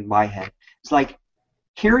going on in my head. It's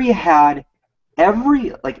here you had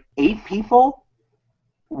every 8 people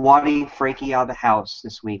wanting Frankie out of the house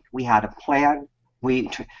this week. We had a plan. We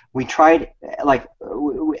tried,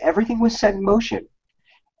 everything was set in motion,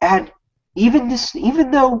 and even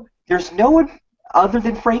though there's no one other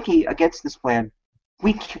than Frankie against this plan.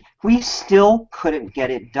 We still couldn't get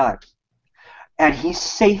it done, and he's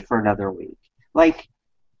safe for another week. Like,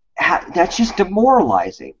 that's just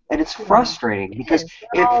demoralizing, and it's frustrating because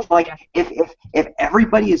if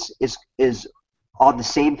everybody is on the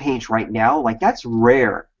same page right now, like, that's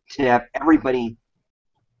rare to have everybody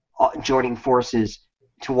joining forces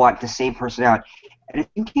to want the same person out. And if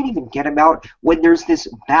you can't even get him out when there's this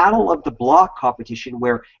battle of the block competition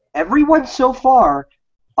where everyone so far,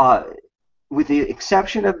 with the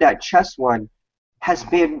exception of that chess one, has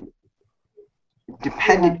been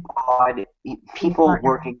dependent on people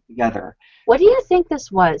working together. What do you think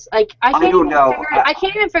this was? Like, I don't know. I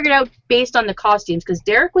can't even figure it out based on the costumes, because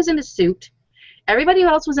Derek was in a suit. Everybody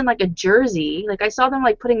else was in like a jersey. Like, I saw them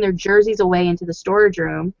like putting their jerseys away into the storage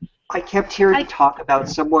room. I kept hearing talk about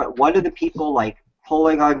one of the people like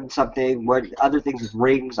pulling on something, other things with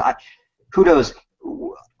rings. Who knows?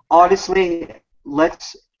 Honestly,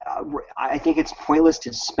 I think it's pointless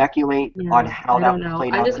to speculate on how that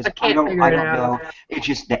played out. I don't know. It's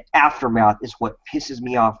just the aftermath is what pisses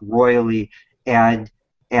me off royally, and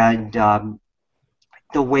the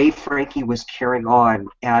way Frankie was carrying on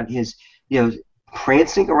and his,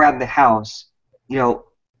 prancing around the house.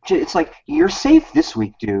 It's like, you're safe this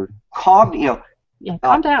week, dude. Calm down.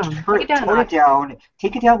 Tone it down.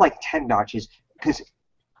 Take it down like 10 notches, because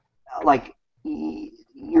like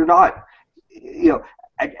you're not,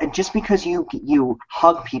 and just because you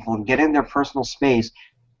hug people and get in their personal space,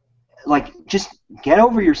 like, just get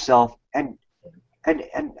over yourself. And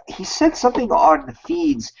he said something on the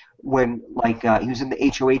feeds when, like, he was in the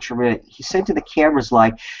HOH for a minute. He said to the cameras,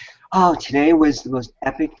 like, "Oh, today was the most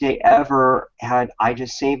epic day ever, and I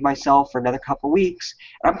just saved myself for another couple weeks."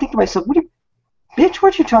 And I'm thinking to myself, bitch,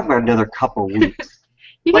 what you talking about another couple weeks?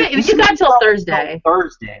 You got till Thursday.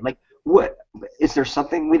 Like, what? Is there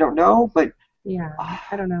something we don't know? But yeah,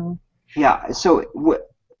 I don't know. Yeah, so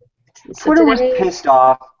Twitter was pissed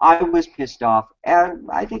off. I was pissed off, and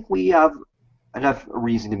I think we have enough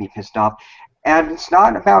reason to be pissed off. And it's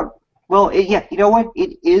not about, you know what?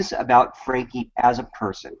 It is about Frankie as a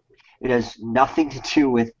person. It has nothing to do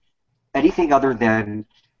with anything other than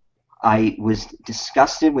I was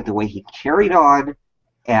disgusted with the way he carried on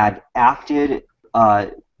and acted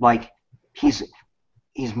like he's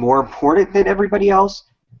more important than everybody else.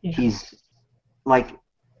 Yeah. He's like,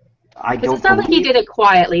 I don't. It's not like he did it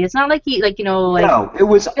quietly. It's not like he, like, No, it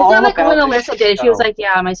was all about. It's not like when Alyssa did it. She was like,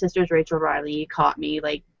 "Yeah, my sister's Rachel Riley. You caught me.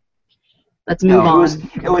 Like, let's move on."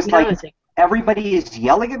 It was like everybody is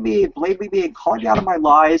yelling at me and blaming me and calling me out on my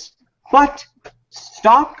lies. But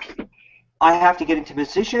stop! I have to get into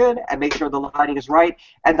position and make sure the lighting is right.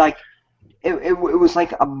 And like, it was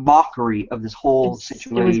like a mockery of this whole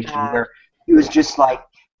situation where he was just like,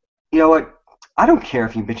 you know what? I don't care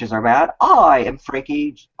if you bitches are mad. I am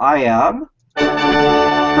Frankie. I am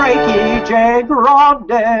Frankie J.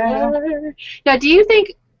 Grande. Now, do you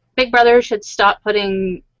think Big Brother should stop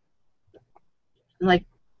putting, like,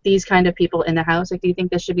 these kind of people in the house? Like, do you think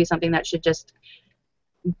this should be something that should just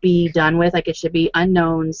be done with? Like, it should be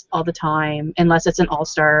unknowns all the time, unless it's an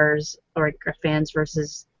All-Stars or fans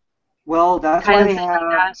versus. Well, that's why they have.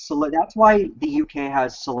 That's why the UK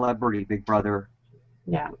has Celebrity Big Brother.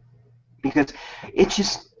 Yeah. Because it's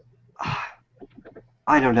just,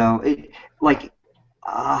 I don't know.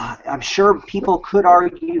 I'm sure people could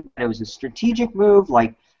argue that it was a strategic move,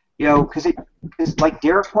 like, because like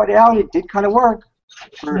Derek pointed out, it did kind of work,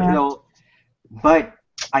 but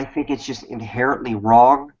I think it's just inherently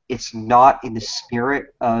wrong. It's not in the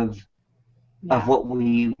spirit of what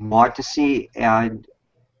we want to see, and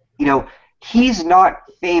he's not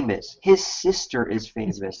famous. His sister is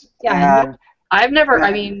famous. Yeah. And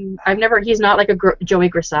he's not like a Joey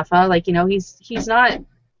Graceffa. Like, he's not,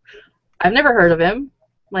 I've never heard of him.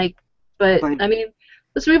 Like, but I mean,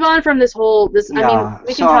 let's move on from this whole, we can talk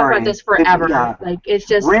about this forever. Like, it's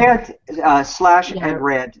just. Rant, and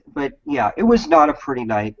rant, but yeah, it was not a pretty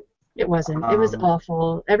night. It wasn't. It was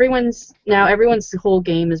awful. Everyone's whole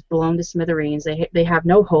game is blown to smithereens. They have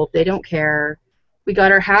no hope. They don't care. We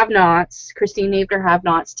got our have-nots. Christine named her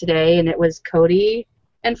have-nots today, and it was Cody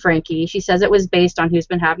and Frankie. She says it was based on who's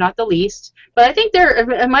been have-not the least. But I think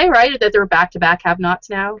am I right that they're back-to-back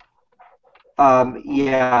have-nots now? All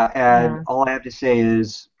I have to say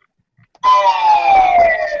is...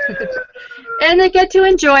 And they get to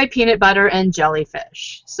enjoy peanut butter and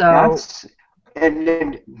jellyfish. So... And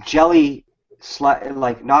then jelly,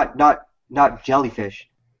 like, not jellyfish,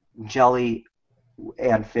 jelly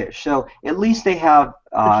and fish. So at least they have...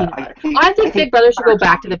 I think Big Brother should go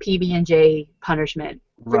back to the PB&J punishment.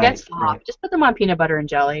 Forget slop. Right. Just put them on peanut butter and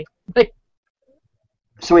jelly.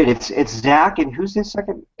 So wait, it's Zach and who's the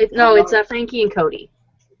second? No, it's Frankie and Cody.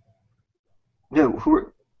 No, who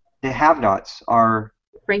are the have-nots are?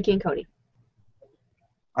 Frankie and Cody.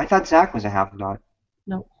 I thought Zach was a have-not.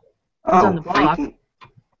 No. He's on the block. Frankie.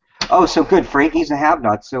 Oh, so good. Frankie's a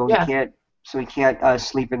have-not, so Yeah. he can't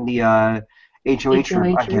sleep in the HOH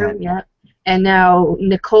room again. Yeah. And now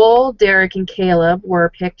Nicole, Derek, and Caleb were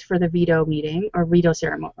picked for the veto meeting or veto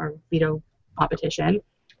ceremony or veto competition.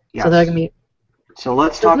 Yes. So they're gonna be. So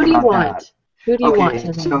let's talk who do you about want? that. Who do you want?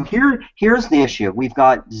 Okay, so here's the issue. We've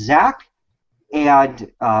got Zach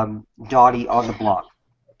and Dottie on the block.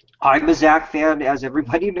 I'm a Zach fan, as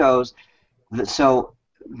everybody knows. So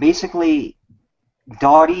basically,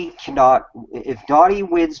 Dottie cannot. If Dottie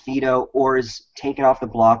wins veto or is taken off the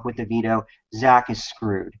block with the veto, Zach is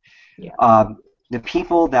screwed. Yeah. The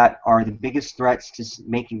people that are the biggest threats to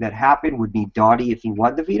making that happen would be Dottie if he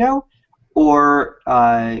won the veto, or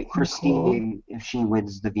Christine if she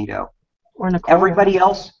wins the veto. Or Nicole. Everybody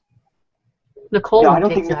else. Nicole. No, I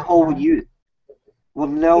don't think Nicole would use. Well,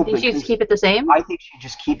 no, you think she'd just keep it the same? I think she'd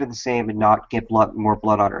just keep it the same and not get more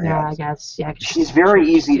blood on her hands. Yeah, I guess. Yeah. She's very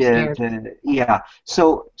easy to. Yeah.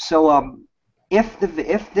 So if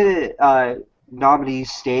the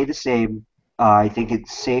nominees stay the same, I think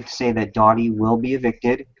it's safe to say that Dottie will be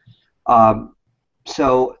evicted.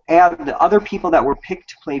 So and the other people that were picked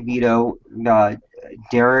to play veto,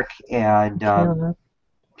 Derek and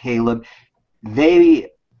Caleb, they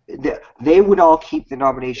would all keep the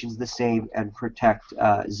nominations the same and protect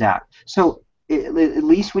Zach. So at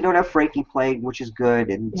least we don't have Frankie playing, which is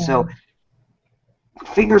good. And so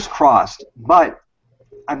fingers crossed. But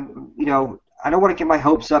I don't want to get my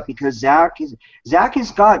hopes up because Zach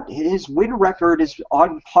has got his win record is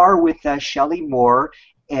on par with Shelley Moore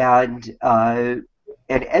and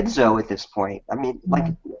Enzo at this point. I mean,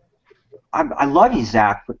 like, I love you,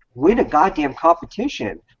 Zach, but win a goddamn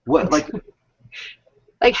competition. What, like?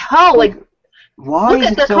 Like how? Like, why look is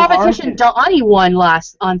at it the so competition Donnie won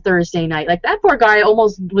on Thursday night. Like, that poor guy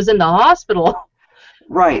almost was in the hospital.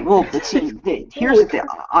 Right. Well, but see, here's the thing.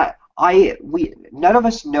 We none of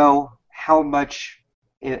us know how much.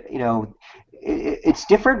 It's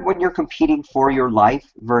different when you're competing for your life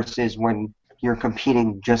versus when you're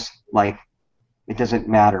competing just like it doesn't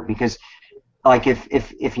matter, because like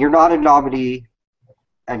if you're not a nominee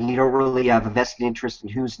and you don't really have a vested interest in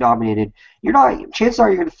who's nominated, chances are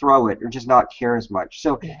you're going to throw it or just not care as much.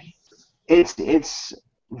 So it's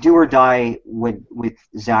do or die with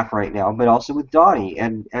Zach right now, but also with Dottie,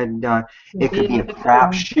 and it could be a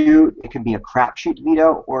crapshoot. It could be a crapshoot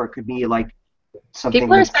veto, or it could be like something.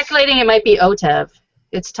 People are speculating it might be OTEV.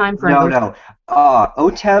 It's time for no.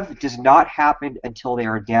 OTEV does not happen until they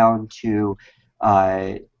are down to.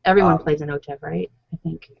 Everyone plays an OTEV, right? I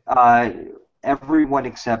think. Everyone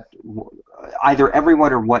except either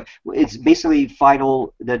everyone or what. It's basically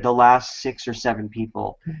final the last 6 or 7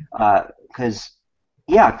 people. Because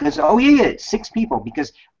 6 people,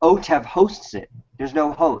 because OTEV hosts it. There's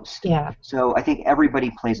no host. Yeah. So I think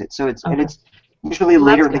everybody plays it. So it's and it's usually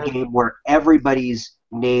later in the game where everybody's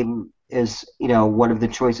name is one of the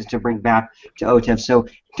choices to bring back to OTEV. So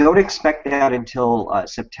don't expect that until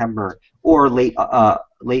September or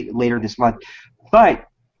later this month. But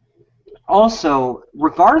also,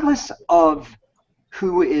 regardless of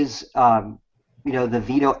who is the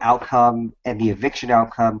veto outcome and the eviction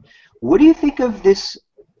outcome, what do you think of this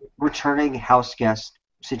returning house guest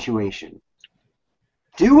situation?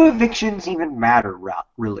 Do evictions even matter,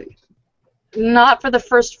 really? Not for the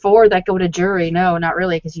first 4 that go to jury. No, not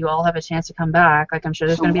really, because you all have a chance to come back. Like, I'm sure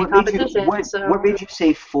there's going to be a competition. What made you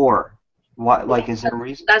say 4? What, like, is there a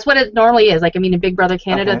reason? That's what it normally is. Like, I mean, in Big Brother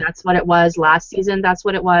Canada, that's what it was. Last season, that's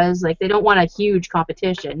what it was. Like, they don't want a huge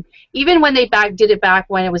competition. Even when they did it back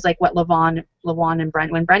when it was like Levon and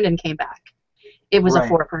Brent, when Brendan came back, it was a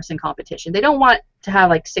 4-person competition. They don't want to have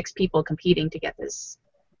like 6 people competing to get this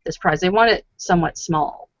prize. They want it somewhat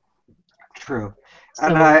small. True. So,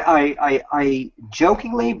 and I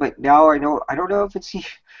jokingly, but now I don't know if it's.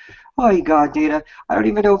 Oh my God, Dana! I don't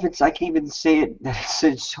even know if I can even say it.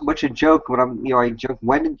 It's so much a joke when I joke.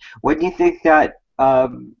 When do you think that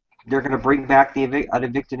they're going to bring back an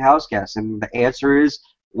evicted house guest? And the answer is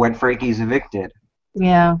when Frankie's evicted.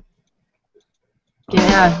 Yeah.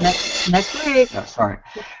 Yeah, next week. No, sorry.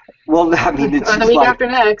 Well, I mean, it's or the week after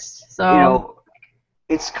next. So.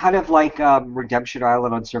 It's kind of like Redemption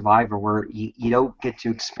Island on Survivor, where you don't get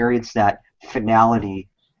to experience that finality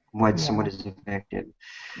when someone is evicted.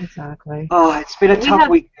 Exactly. Oh, it's been a tough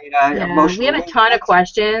week, Yeah, emotionally. we have a ton of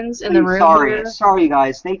questions in the room here. Sorry,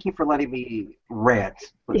 guys. Thank you for letting me rant.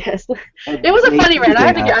 Yes, it was a funny rant.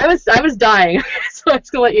 I was dying, so I'm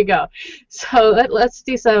just gonna let you go. So let's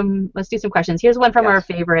do some questions. Here's one from our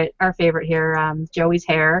favorite here, Joey's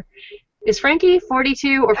hair. Is Frankie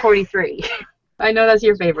 42 or 43? I know that's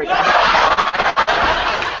your favorite guy.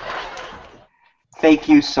 Thank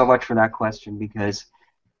you so much for that question, because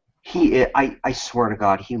I swear to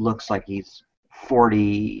God, he looks like he's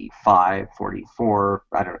 45, 44,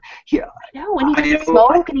 I don't know. I know, and he doesn't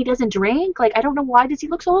smoke and he doesn't drink. Like, I don't know, why does he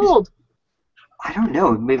look so old? I don't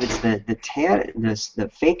know. Maybe it's the tan,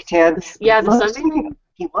 the fake tan.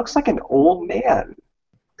 He looks like an old man.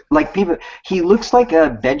 Like he looks like a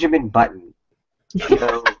Benjamin Button. You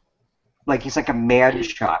know, like he's like a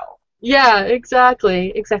man-child. Yeah,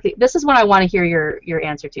 exactly. This is what I want to hear your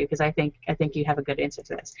answer to, because I think you have a good answer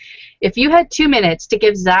to this. If you had 2 minutes to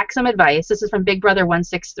give Zach some advice, this is from Big Brother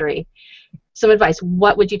 163. Some advice.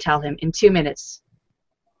 What would you tell him in 2 minutes?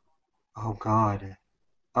 Oh God.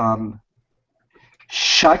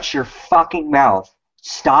 Shut your fucking mouth.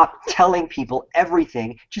 Stop telling people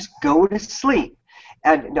everything. Just go to sleep.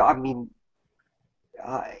 And no, I mean,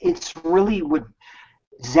 it's really what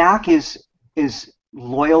Zach is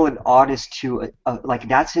loyal and honest to. Like,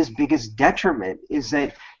 that's his biggest detriment, is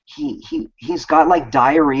that he's got like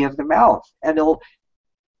diarrhea of the mouth, and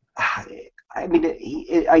I mean,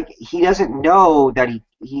 he doesn't know that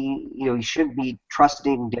he shouldn't be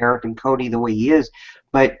trusting Derek and Cody the way he is,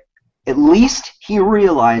 but at least he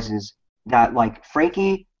realizes that, like,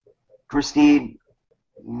 Frankie, Christine,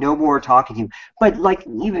 no more talking to you. But like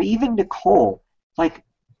even Nicole, like,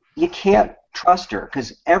 you can't trust her,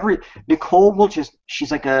 because Nicole will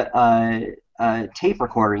she's like a tape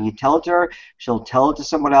recorder. You tell it to her, she'll tell it to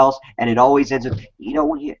someone else, and it always ends with,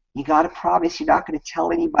 you got to promise you're not going to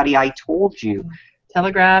tell anybody I told you.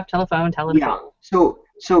 Telegraph, telephone, telephone. Yeah.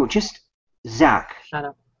 So just, Zach. Shut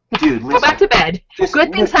up. Dude, listen. Go back to bed.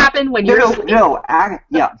 Good things happen when you're asleep.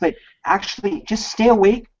 But actually, just stay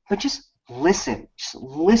awake, but just listen. Just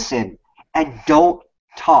listen and don't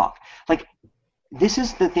talk. Like, this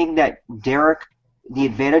is the thing that Derek, the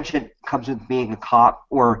advantage that comes with being a cop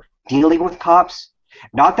or dealing with cops.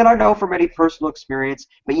 Not that I know from any personal experience,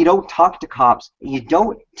 but you don't talk to cops. You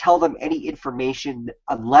don't tell them any information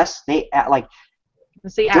unless they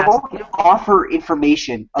don't offer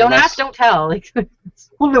information. Don't ask, don't tell.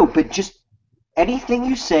 Well, no, but just anything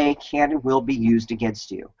you say can and will be used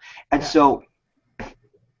against you. And so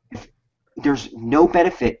there's no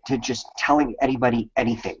benefit to just telling anybody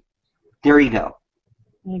anything. There you go.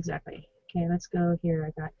 Exactly. Okay, let's go here.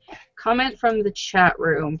 I got comment from the chat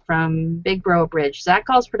room from Big Bro Bridge. Zach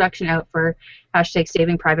calls production out for hashtag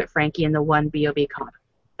Saving Private Frankie in the one BOB comp.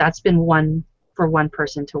 That's been one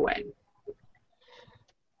person to win.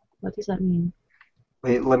 What does that mean?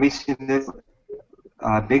 Wait, let me see this.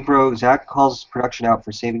 Big Bro, Zach calls production out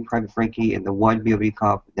for Saving Private Frankie in the one BOB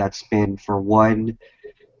comp. That's been for one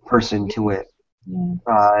person to win.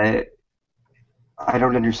 Yeah. I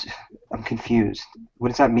don't understand. I'm confused. What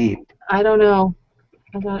does that mean? I don't know.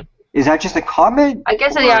 Is that just a comment? I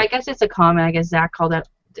guess I guess it's a comment. I guess Zach called out.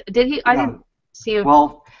 Did he? I didn't see him.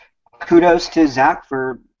 Well, kudos to Zach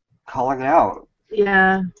for calling it out.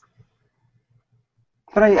 Yeah.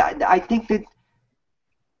 But I think that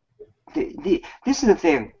this is the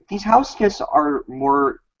thing. These house guests are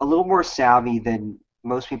a little more savvy than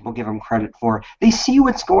most people give them credit for. They see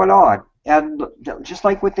what's going on, and just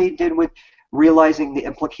like what they did with realizing the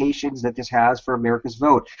implications that this has for America's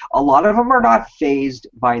vote, a lot of them are not fazed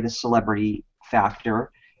by the celebrity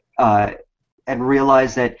factor, and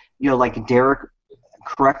realize that, like Derek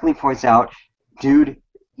correctly points out, dude,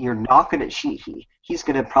 you're not gonna. He's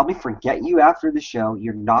gonna probably forget you after the show.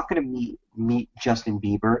 You're not gonna meet Justin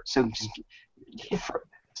Bieber, so just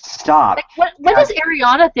stop. Like, what does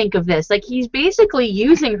Ariana think of this? Like, he's basically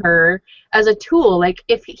using her as a tool. Like,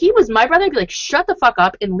 if he was my brother, I'd be like, shut the fuck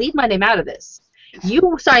up and leave my name out of this.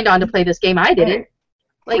 You signed on to play this game. I didn't.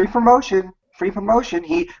 Like, free promotion.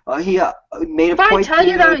 He made a point. Tell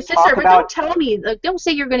you that, my sister, but don't tell me. Like, don't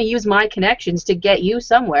say you're going to use my connections to get you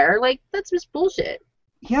somewhere. Like, that's just bullshit.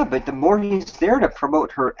 Yeah, but the more he's there to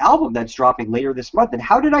promote her album that's dropping later this month, and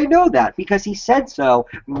how did I know that? Because he said so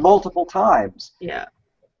multiple times. Yeah.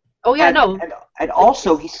 Oh yeah, no. And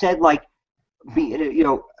also he said, like, I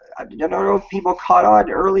don't know if people caught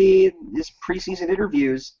on early in his preseason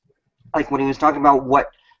interviews, like when he was talking about what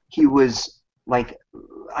he was, like,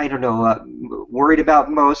 I don't know, worried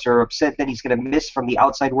about most or upset that he's going to miss from the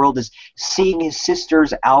outside world is seeing his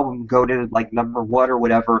sister's album go to like #1 or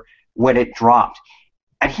whatever when it dropped.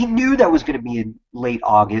 And he knew that was going to be in late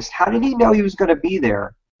August. How did he know he was going to be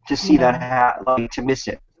there to see that, to miss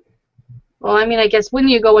it? Well, I mean, I guess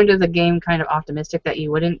wouldn't you go into the game kind of optimistic that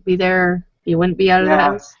you wouldn't be there? You wouldn't be out of the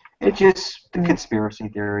house? It's just the conspiracy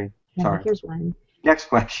theory. Yeah, Sorry. here's one. Next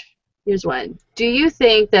question. Here's one. Do you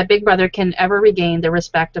think that Big Brother can ever regain the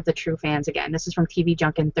respect of the true fans again? This is from TV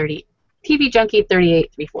Junkie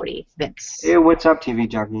 38340. Vince. Hey, what's up, TV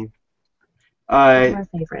Junkie? My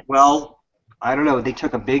favorites. Well, I don't know. They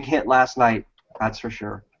took a big hit last night. That's for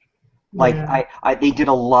sure. Like they did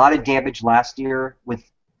a lot of damage last year when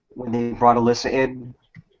they brought Alyssa in.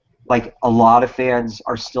 Like a lot of fans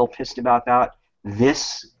are still pissed about that.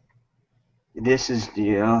 This is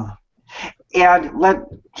and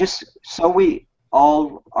just so we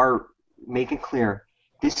all are making clear,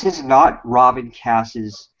 this is not Robin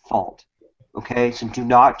Cass's fault. Okay, so do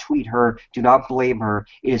not tweet her. Do not blame her.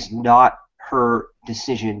 It is not her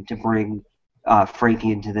decision to bring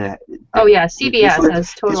Frankie into the. Oh yeah, CBS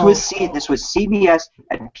has total. This was CBS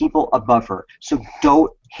and people above her. So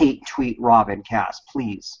don't hate tweet Robin Cass,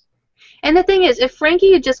 please. And the thing is, if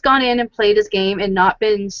Frankie had just gone in and played his game and not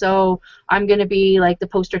been so, I'm going to be like the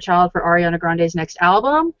poster child for Ariana Grande's next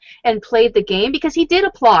album, and played the game, because he did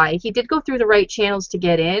apply, he did go through the right channels to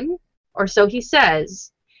get in, or so he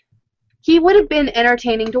says, he would have been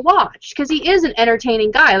entertaining to watch, because he is an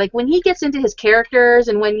entertaining guy. Like, when he gets into his characters,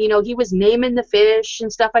 and when, he was naming the fish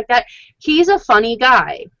and stuff like that, he's a funny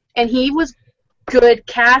guy. And he was good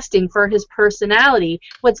casting for his personality.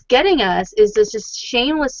 What's getting us is this just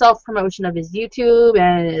shameless self-promotion of his YouTube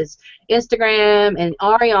and his Instagram and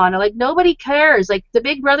Ariana. Like, nobody cares. Like, the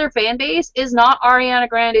Big Brother fan base is not Ariana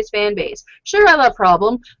Grande's fan base. Sure, I love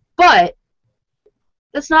Problem, but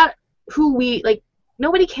that's not who we, like,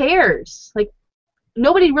 nobody cares. Like,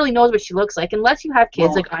 nobody really knows what she looks like unless you have kids.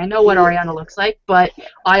 Well, like, I know what Ariana looks like, but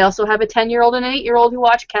I also have a 10-year-old and an 8-year-old who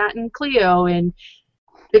watch Kat and Cleo and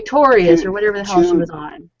Victorious or whatever the hell she was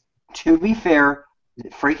on. To be fair,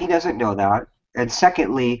 Frankie doesn't know that. And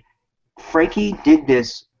secondly, Frankie did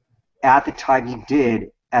this at the time he did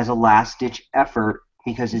as a last-ditch effort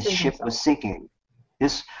because his ship was sinking.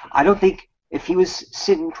 I don't think, if he was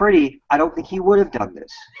sitting pretty, I don't think he would have done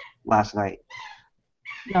this last night.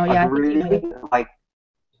 No, yeah. No,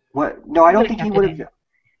 I don't think he would have.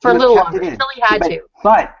 For a little longer, until he had to.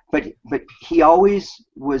 But he always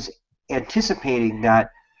was anticipating that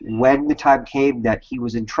when the time came that he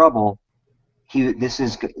was in trouble, this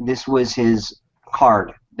was his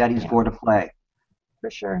card that he's going to play. For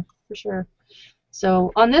sure.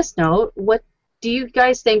 So on this note, what do you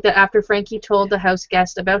guys think that after Frankie told the house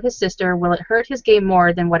guest about his sister, will it hurt his game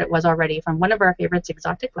more than what it was already? From one of our favorites,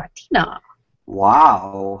 Exotic Latina.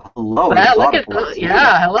 Wow. Hello. Well, look at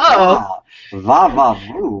hello.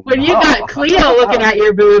 Wow. When you got Cleo looking at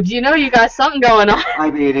your boobs, you know you got something going on. I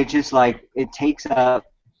mean, it just it takes up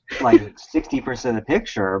 60% of the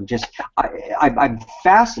picture. I'm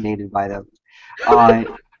fascinated by them.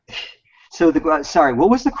 Sorry, what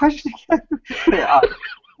was the question again?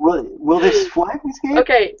 Will this flag this game?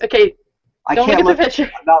 Okay. I Don't can't look at the picture.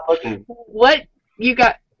 I'm not looking.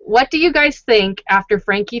 What do you guys think after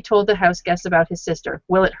Frankie told the house guests about his sister?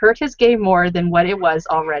 Will it hurt his game more than what it was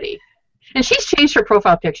already? And she's changed her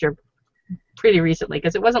profile picture pretty recently,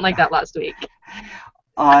 because it wasn't like that last week.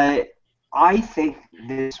 I think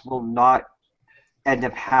this will not end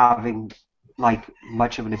up having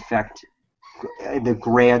much of an effect in the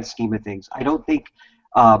grand scheme of things. I don't think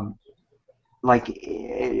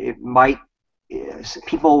it might.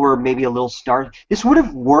 People were maybe a little starved. This would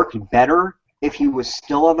have worked better if he was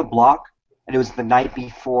still on the block and it was the night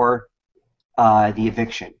before the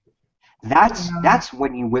eviction. That's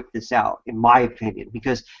when you whip this out, in my opinion,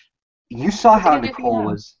 because you saw how Nicole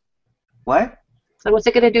was. What? So what's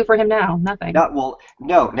it going to do for him now? Nothing. No.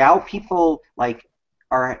 Now people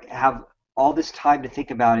have all this time to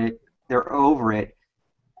think about it. They're over it,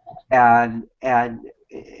 and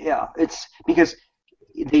yeah, it's because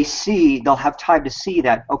they'll have time to see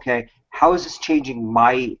that. Okay, how is this changing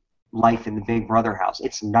my life in the Big Brother house?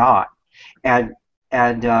 It's not, and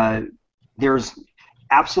there's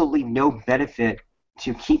absolutely no benefit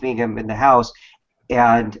to keeping him in the house.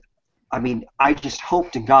 And I mean, I just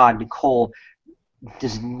hope to God Nicole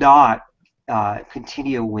does not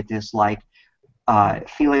continue with this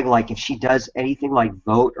feeling like if she does anything like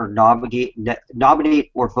vote or nominate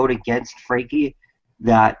or vote against Frankie,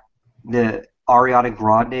 that the Ariana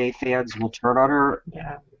Grande fans will turn on her.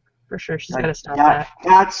 Yeah, for sure. She's got to stop that.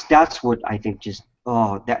 That's what I think. Just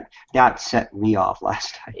that set me off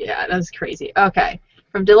last night. Yeah, that's crazy. Okay,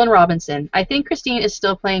 From Dylan Robinson, I think Christine is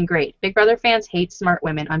still playing great. Big Brother fans hate smart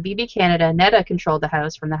women. On BB Canada, Netta controlled the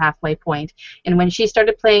house from the halfway point, and when she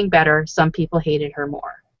started playing better, some people hated her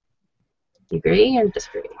more. Do you agree or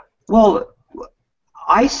disagree? Well,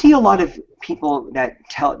 I see a lot of people that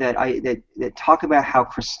talk about how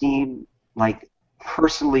Christine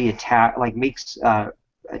personally makes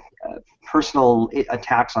personal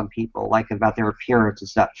attacks on people, about their appearance and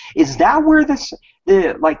stuff. Is that where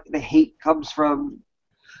the hate comes from?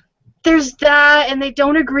 There's that, and they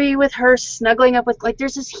don't agree with her snuggling up with,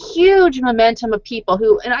 there's this huge momentum of people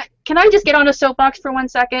who, can I just get on a soapbox for 1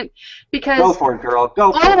 second? Because go for it, girl.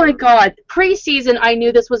 Go for it. Oh my God, pre-season I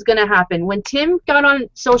knew this was going to happen. When Tim got on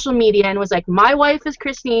social media and was like, my wife is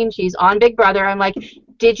Christine, she's on Big Brother, I'm like,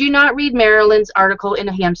 did you not read Marilyn's article in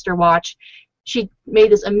A Hamster Watch? She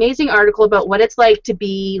made this amazing article about what it's like to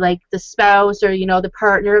be the spouse or, the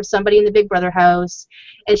partner of somebody in the Big Brother house.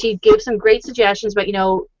 And she gave some great suggestions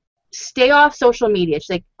about, stay off social media. She's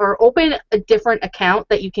like, or open a different account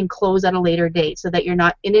that you can close at a later date so that you're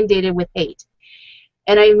not inundated with hate.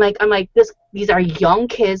 And I'm like, these are young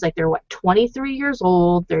kids, they're 23 years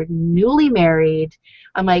old, they're newly married.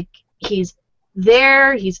 I'm like, he's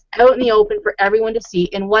there, he's out in the open for everyone to see.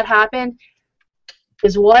 And what happened?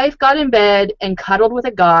 His wife got in bed and cuddled with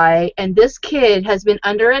a guy, and this kid has been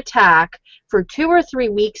under attack for 2 or 3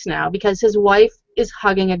 weeks now because his wife is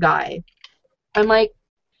hugging a guy. I'm like,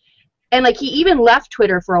 and he even left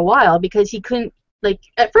Twitter for a while because he couldn't,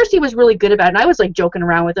 at first he was really good about it, and I was joking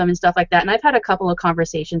around with him and stuff like that, and I've had a couple of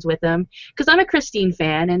conversations with him because I'm a Christine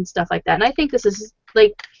fan and stuff like that, and I think this is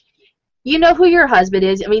you know who your husband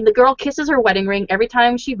is. I mean, the girl kisses her wedding ring every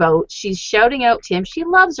time she votes. She's shouting out to him. She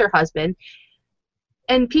loves her husband,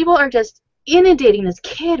 and people are just inundating this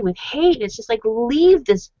kid with hate. It's just leave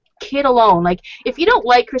this kid alone. If you don't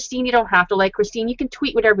like Christine, you don't have to like Christine. You can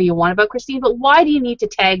tweet whatever you want about Christine, but why do you need to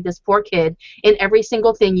tag this poor kid in every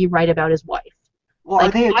single thing you write about his wife? Well,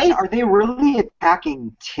 are they really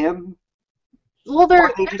attacking Tim? Well,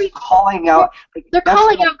 they're just calling out. They're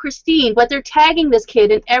calling out Christine, but they're tagging this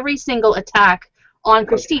kid in every single attack on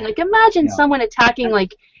Christine. Imagine someone attacking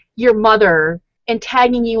your mother and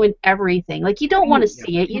tagging you in everything. You don't want to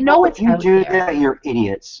see it. You know it's out there. If you do that, you're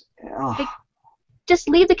idiots. Just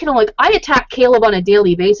leave the kid alone. I attack Caleb on a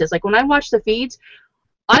daily basis. When I watch the feeds,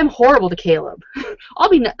 I'm horrible to Caleb. I'll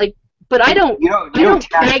be but I don't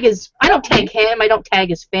tag him. I don't tag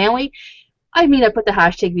his family. I mean, I put the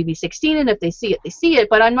hashtag BB16, and if they see it, they see it.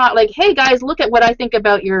 But I'm not hey guys, look at what I think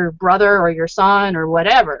about your brother or your son or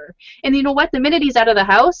whatever. And you know what? The minute he's out of the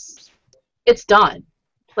house, it's done.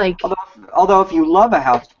 Although if you love a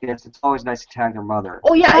house guest, it's always nice to tag their mother.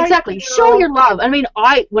 Oh yeah, exactly. Show your love. I mean,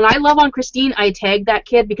 when I love on Christine, I tag that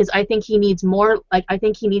kid because I think he needs more. I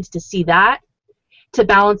think he needs to see that to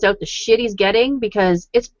balance out the shit he's getting because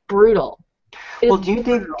it's brutal. Well, do you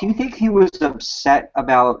think he was upset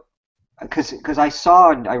about? Because I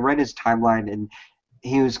read his timeline and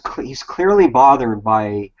he's clearly bothered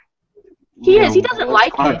by. He doesn't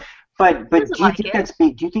like it. But do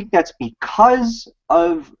you think that's because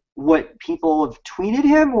of what people have tweeted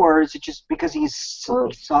him, or is it just because he saw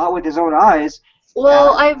it with his own eyes?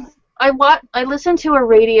 Well, I listened to a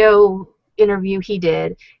radio interview he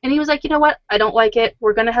did, and he was like, you know what? I don't like it.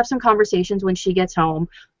 We're gonna have some conversations when she gets home.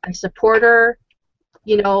 I support her.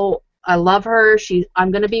 I love her. I'm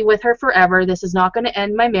gonna be with her forever. This is not gonna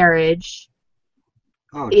end my marriage.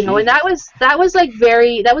 Oh, and that was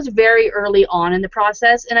very early on in the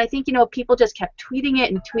process, and I think people just kept tweeting it,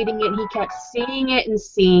 and he kept seeing it and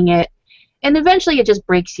seeing it, and eventually it just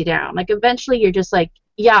breaks you down. Eventually you're just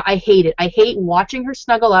yeah, I hate it. I hate watching her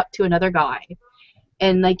snuggle up to another guy,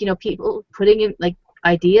 and people putting in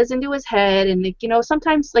ideas into his head, and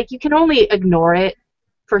sometimes you can only ignore it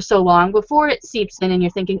for so long before it seeps in, and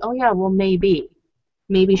you're thinking, oh yeah, well maybe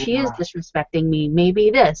she is disrespecting me, maybe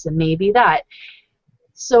this and maybe that.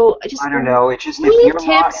 So I don't know. It's just leave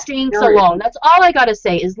Tim Stinks alone. That's all I gotta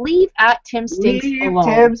say is leave Tim Stinks alone. Leave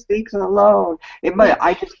Tim Stinks alone.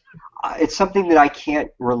 It's something that I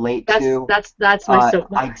can't relate to. That's my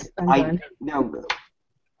soapbox.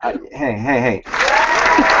 Hey.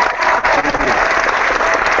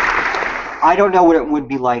 I don't know what it would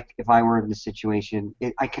be like if I were in this situation.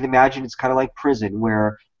 I can imagine it's kind of like prison,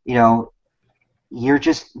 where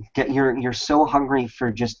you're so hungry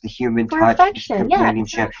for just the human touch,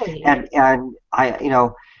 companionship, and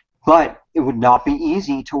but it would not be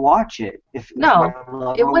easy to watch it if it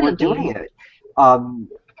wouldn't be doing it.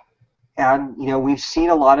 And we've seen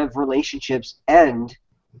a lot of relationships end,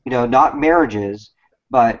 not marriages,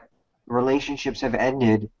 but relationships have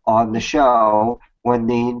ended on the show when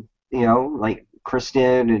they, like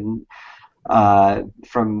Kristen and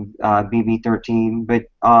from BB13, but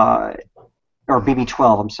or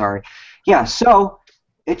BB12. I'm sorry. Yeah. So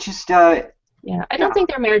it just Yeah, I don't think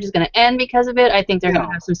their marriage is going to end because of it. I think they're going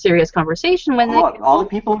to have some serious conversation when all the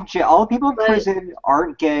people in jail, all the people in But- prison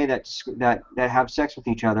aren't gay that have sex with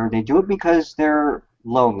each other. They do it because they're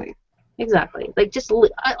lonely. Exactly. Like, just all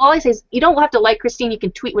I say is, you don't have to like Christine. You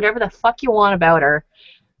can tweet whatever the fuck you want about her.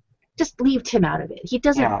 Just leave Tim out of it. He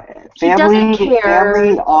doesn't. Yeah, He doesn't care.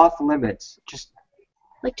 family off limits. Just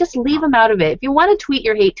leave him out of it. If you want to tweet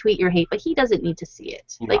your hate, but he doesn't need to see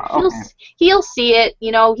it. Yeah, Like, okay. he'll see it.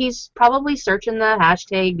 You know, he's probably searching the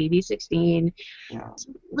hashtag BB16. Yeah.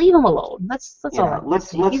 Leave him alone. That's all. Yeah, I'm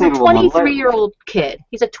let's saying. leave He's him a alone. 23-year-old kid.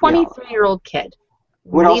 He's a 23-year-old kid.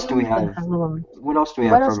 What Leave else do we him the have? hell alone. What else do we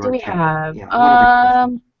have? What else from do our we chat? have? Yeah, what other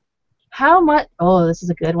questions? How much? Oh, this is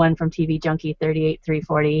a good one from TV Junkie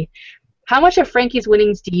 38340. How much of Frankie's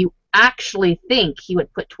winnings do you actually think he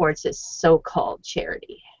would put towards his so-called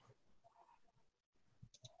charity?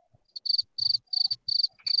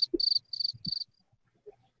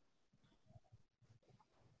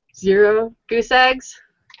 Zero goose eggs?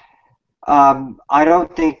 I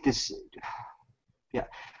don't think this. Yeah,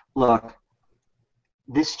 look,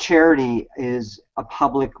 this charity is a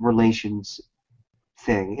public relations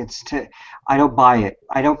thing. I don't buy it.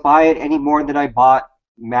 I don't buy it any more than I bought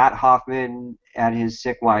Matt Hoffman and his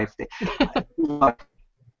sick wife. Look,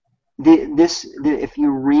 if you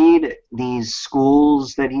read these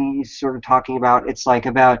schools that he's sort of talking about, it's like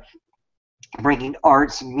about bringing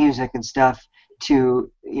arts and music and stuff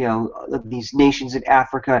to these nations in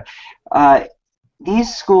Africa.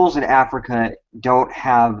 These schools in Africa don't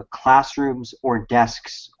have classrooms or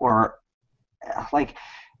desks or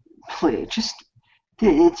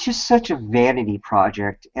it's just such a vanity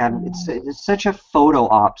project, and it's such a photo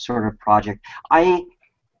op sort of project. I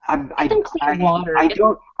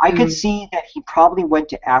could see that he probably went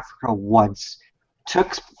to Africa once,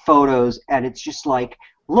 took photos, and it's just like,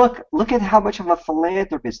 look at how much of a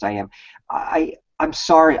philanthropist I am. I'm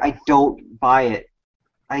sorry, I don't buy it.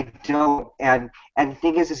 I don't. And the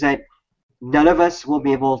thing is that none of us will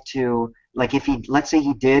be able to, like, if let's say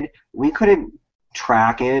he did, we couldn't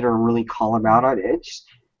track it or really call him out on it.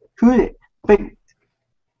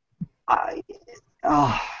 I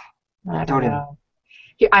don't know.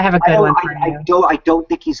 Here, I have a good one for you. I don't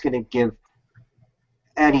think he's going to give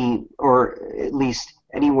any, or at least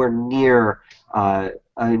anywhere near a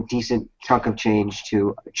decent chunk of change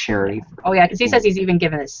to a charity. Oh yeah, because he says he's even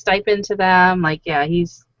given a stipend to them. Like, yeah,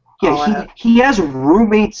 he's. Yeah, he has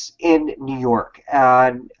roommates in New York,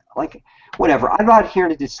 and like, whatever. I'm not here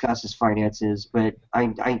to discuss his finances, but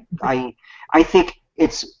I think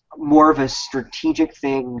it's more of a strategic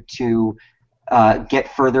thing to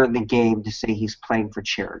get further in the game to say he's playing for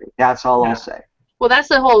charity. That's all I'll say. Well, that's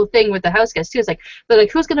the whole thing with the house guests too. It's like, they're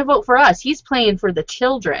like, who's going to vote for us? He's playing for the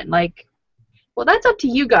children. Like, well, that's up to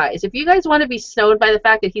you guys. If you guys want to be snowed by the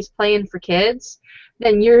fact that he's playing for kids,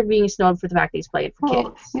 then you're being snowed for the fact that he's playing for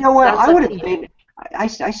kids. You know what? I would have been. I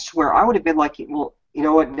swear, I would have been like, well, you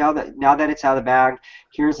know what? Now that it's out of the bag,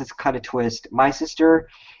 here's this kind of twist. My sister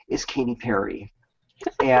is Katy Perry,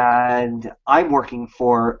 and I'm working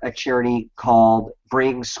for a charity called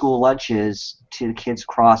Bring School Lunches to the Kids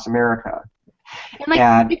Across America.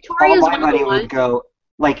 And Victoria's all my money would go,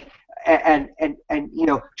 like, and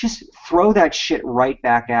just throw that shit right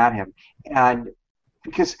back at him, and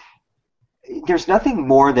because there's nothing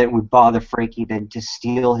more that would bother Frankie than to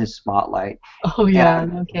steal his spotlight. Oh yeah,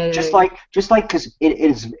 okay. Just like because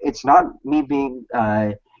it's not me being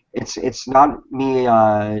it's not me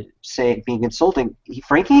saying being insulting.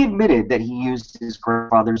 Frankie admitted that he used his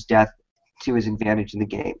grandfather's death to his advantage in the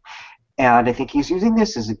game, and I think he's using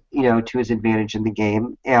this as to his advantage in the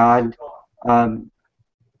game, and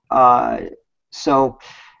so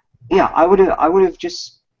yeah, I would have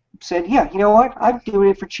just said, yeah, you know what, I'm doing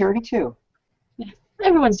it for charity too.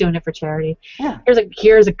 Everyone's doing it for charity. Yeah.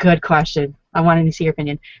 Here's a good question. I wanted to see your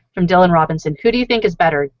opinion. From Dylan Robinson. Who do you think is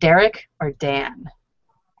better, Derek or Dan?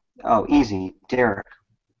 Oh, easy. Derek.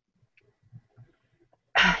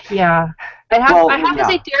 Yeah. I have to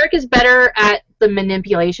say Derek is better at the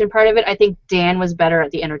manipulation part of it. I think Dan was better at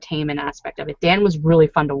the entertainment aspect of it. Dan was really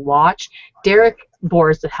fun to watch. Derek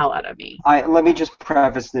bores the hell out of me. Let me just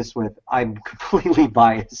preface this with, I'm completely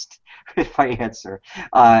biased with my answer.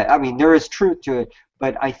 I mean, there is truth to it,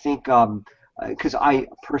 but I think because I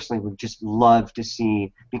personally would just love to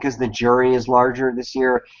see, because the jury is larger this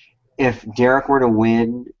year, if Derek were to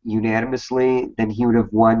win unanimously, then he would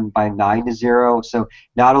have won by 9-0. So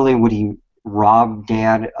not only would he rob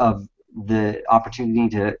Dan of the opportunity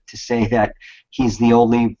to say that he's the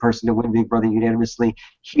only person to win Big Brother unanimously.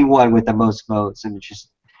 He won with the most votes, and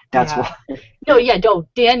that's Yeah. why. No,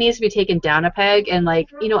 Dan needs to be taken down a peg, and I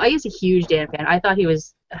was a huge Dan fan. I thought he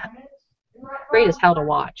was great as hell to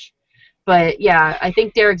watch. But yeah, I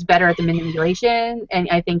think Derek's better at the manipulation, and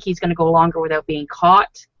I think he's going to go longer without being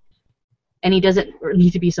caught. And he doesn't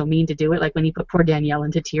need to be so mean to do it. Like when he put poor Danielle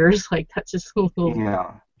into tears, that's just a little.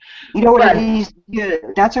 Yeah. You know what?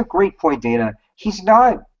 That's a great point, Dana. He's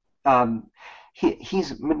not.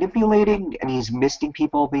 He's manipulating and he's misting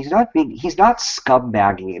people, but he's not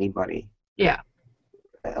scumbagging anybody. Yeah.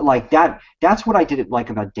 Like that. That's what I didn't like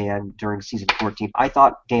about Dan during season 14. I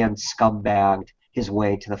thought Dan scumbagged his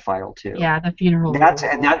way to the final two. Yeah, the funeral. That's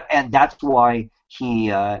why he.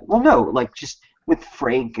 Just with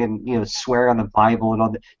Frank and swearing on the Bible and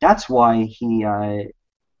all that. That's why he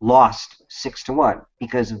lost 6-1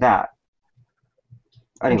 because of that.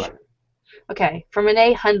 Anyway. Okay, from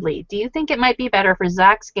Renee Hundley, do you think it might be better for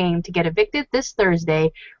Zach's game to get evicted this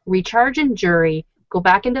Thursday, recharge in jury, go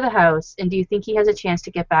back into the house, and do you think he has a chance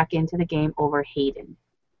to get back into the game over Hayden?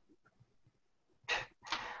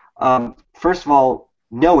 First of all,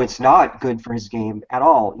 no, it's not good for his game at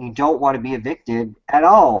all. You don't want to be evicted at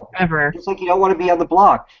all. Ever. It's like you don't want to be on the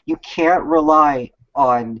block. You can't rely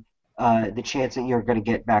on the chance that you're going to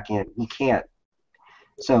get back in. You can't.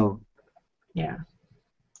 So. Yeah.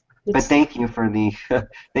 But thank you for the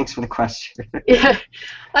thanks for the question. Yeah,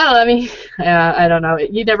 I don't know.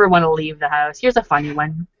 You never want to leave the house. Here's a funny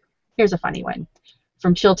one.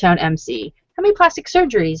 From Chilltown MC. How many plastic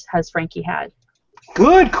surgeries has Frankie had?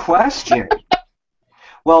 Good question.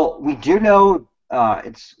 Well, we do know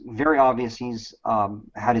it's very obvious he's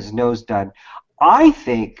had his nose done. I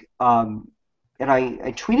think, and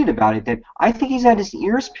I tweeted about it, that I think he's had his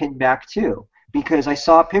ears pinned back too, because I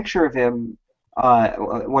saw a picture of him.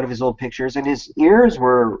 One of his old pictures, and his ears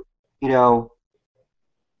were, good.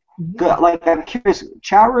 Like, I'm curious,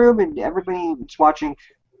 chat room and everybody that's watching,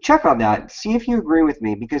 check on that. See if you agree with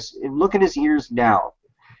me, because look at his ears now.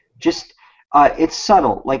 Just, it's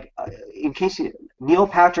subtle. Like, in case Neil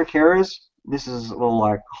Patrick Harris, this is a little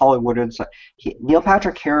like Hollywood insight. Neil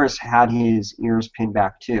Patrick Harris had his ears pinned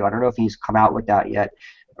back too. I don't know if he's come out with that yet,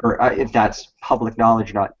 or if that's public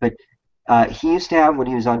knowledge or not, but. He used to have, when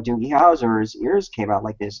he was on Doogie Howser, his ears came out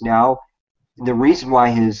like this. Now, the reason why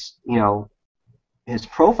his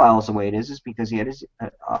profile is the way it is because he had his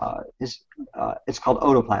it's called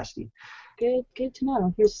otoplasty. Good to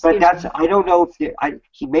know. I don't know if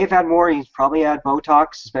he may have had more. He's probably had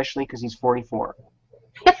Botox, especially because he's 44.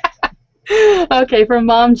 Okay, from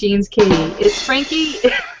Mom Jeans Katie, is Frankie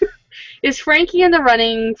in the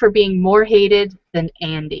running for being more hated than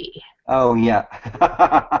Andy? Oh yeah,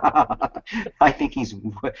 I think Andy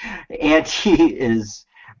is.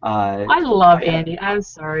 I love Andy. I'm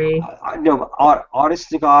sorry. No, honest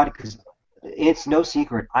to God, because it's no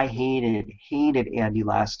secret. I hated Andy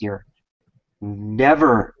last year.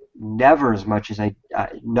 Never as much as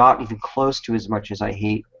not even close to as much as I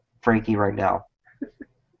hate Frankie right now.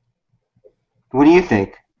 What do you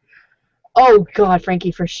think? Oh God,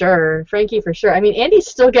 Frankie for sure. I mean, Andy's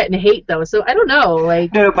still getting hate though, so I don't know.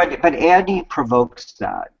 No, but Andy provokes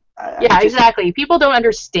that. Exactly. People don't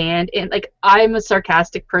understand, and I'm a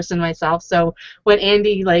sarcastic person myself, so when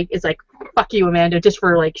Andy is like, "Fuck you, Amanda," just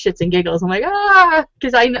for shits and giggles, I'm like,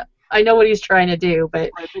 because I know what he's trying to do,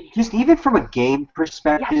 but just even from a game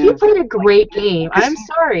perspective, he played a great game. I'm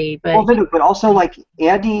sorry, but but also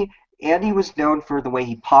Andy was known for the way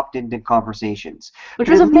he popped into conversations. Which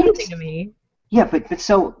was amazing to me. Yeah, but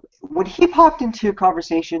so when he popped into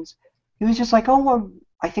conversations, he was just like, oh,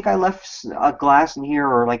 I think I left a glass in here,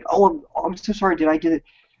 or oh, I'm so sorry, did I do that?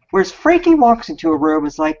 Whereas Frankie walks into a room,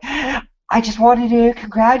 is like, I just wanted to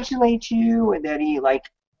congratulate you, and then he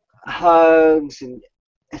hugs, and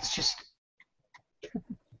it's just...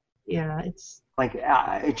 Yeah, it's...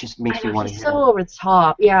 it just makes me want to hear. He's so over the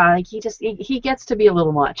top. Yeah, he gets to be a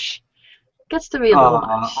little much. A little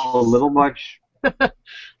much. A little much. A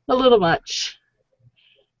little much.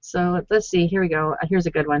 So let's see. Here we go. Here's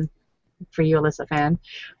a good one for you, Alyssa fan.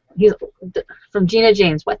 He's from Gina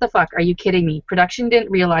James. What the fuck? Are you kidding me? Production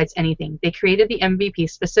didn't realize anything. They created the MVP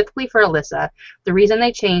specifically for Alyssa. The reason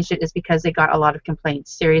they changed it is because they got a lot of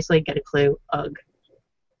complaints. Seriously, get a clue. Ugh.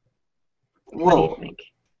 What do you think?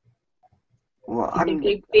 Well,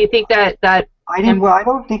 do you think that I didn't. Well, I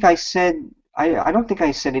don't think I said. I don't think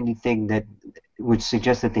I said anything that would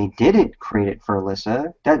suggest that they didn't create it for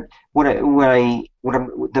Alyssa. The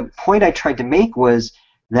point I tried to make was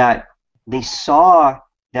that they saw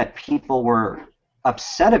that people were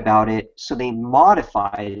upset about it, so they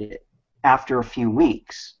modified it after a few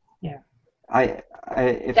weeks. Yeah. Yeah,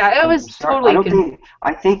 it was totally.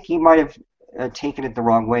 I think he might have taken it the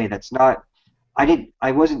wrong way. That's not.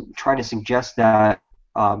 I wasn't trying to suggest that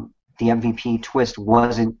the MVP twist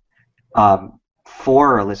wasn't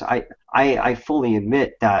for Alyssa. I fully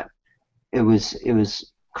admit that it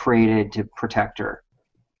was created to protect her.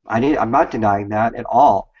 I'm not denying that at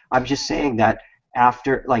all. I'm just saying that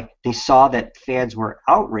after, like, they saw that fans were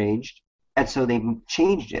outraged, and so they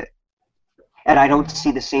changed it. And I don't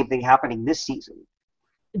see the same thing happening this season.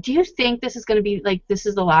 Do you think this is going to be, like, this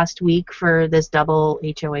is the last week for this double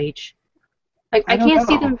HOH? Like, I can't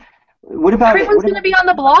see them. Everyone's going to be on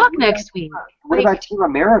the block next week. What about Team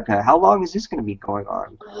America? How long is this going to be going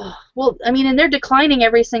on? Well, I mean, and they're declining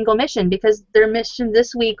every single mission because their mission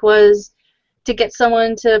this week was to get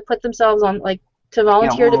someone to put themselves on, like, to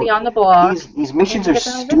volunteer to be on the block. These missions are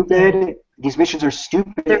stupid. These missions are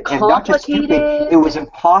stupid. They're and not just complicated. stupid. It was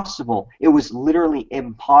impossible. It was literally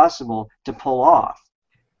impossible to pull off.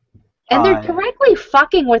 And they're directly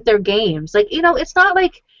fucking with their games. Like, you know, it's not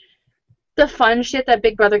like the fun shit that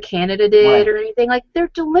Big Brother Canada did or anything. Like,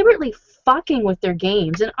 they're deliberately fucking with their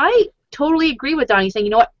games. And I totally agree with Donnie saying,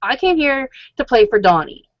 you know what, I came here to play for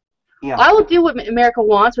Donnie. Yeah. I will do what America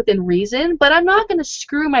wants within reason, but I'm not going to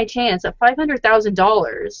screw my chance at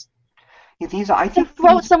 $500,000 to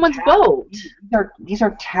float someone's boat. These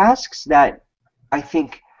are tasks that I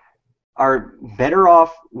think are better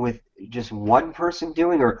off with just one person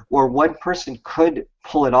doing, or one person could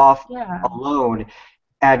pull it off alone.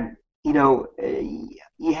 And, you know,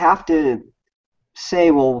 you have to say,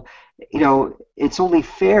 well, you know, it's only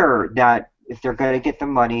fair that if they're going to get the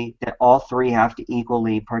money, that all three have to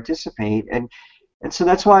equally participate. And so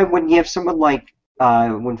that's why when you have someone like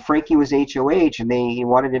when Frankie was HOH and he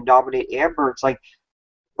wanted to nominate Amber, it's like,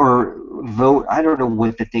 or vote, I don't know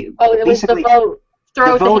what the thing. Oh, it was the vote.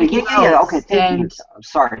 Throw the hickey votes. Yeah, okay, thank you. I'm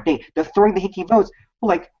sorry. The throwing the hickey votes. Well,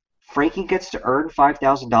 like, Frankie gets to earn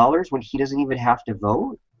 $5,000 when he doesn't even have to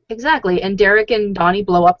vote? Exactly, and Derek and Donnie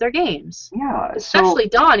blow up their games. Yeah. Especially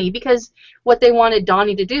Donnie, because what they wanted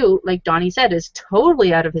Donnie to do, like Donnie said, is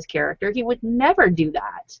totally out of his character. He would never do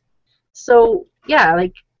that. So, yeah,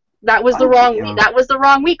 like, that was the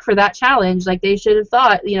wrong week for that challenge. Like, they should have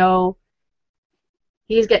thought, you know,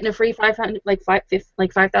 he's getting a free 500, like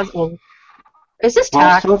 5,000. Well, is this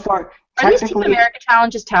taxed? Well, so far, are these Team America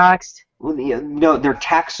challenges taxed? Well, no, they're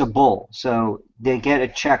taxable, so they get a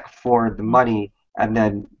check for the money, and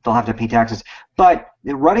then they'll have to pay taxes. But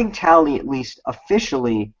the running tally, at least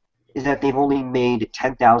officially, is that they've only made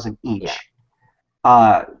 $10,000 each.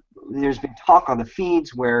 Yeah. There's been talk on the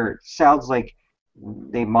feeds where it sounds like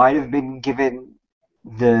they might have been given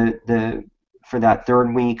the for that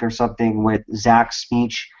third week or something with Zach's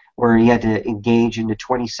speech, where he had to engage in a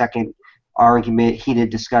 20-second argument, heated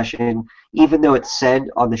discussion, even though it said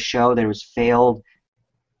on the show that it was failed.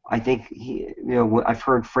 I think I've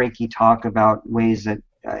heard Frankie talk about ways that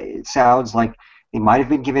it sounds like they might have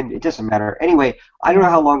been given. It doesn't matter. Anyway, I don't know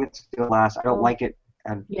how long it's going to last. I don't like it.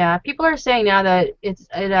 And yeah, people are saying now that it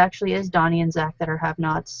actually is Donnie and Zach that are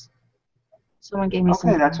have-nots. Someone gave me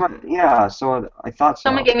some. Okay, that's what. Yeah, so I thought so.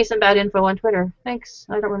 Someone gave me some bad info on Twitter. Thanks.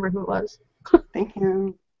 I don't remember who it was. Thank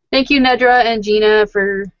you. Thank you, Nedra and Gina,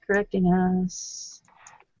 for correcting us.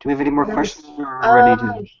 Do we have any more questions? Or ready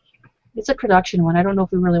to... It's a production one. I don't know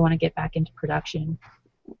if we really want to get back into production.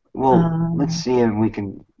 Well, let's see if we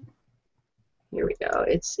can. Here we go.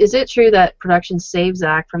 Is it true that production saved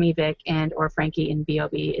Zach from Evic and or Frankie in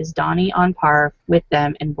BOB? Is Donnie on par with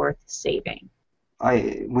them and worth saving?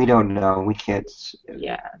 We don't know. We can't.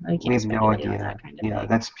 Yeah, we have no idea. That kind of thing.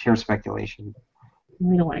 That's pure speculation.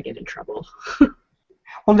 We don't want to get in trouble.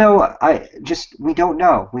 Well, no, we don't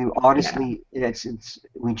know. We honestly,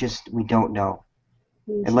 we don't know.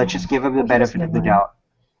 And let's just give him the benefit of the doubt.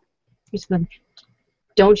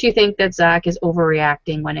 Don't you think that Zach is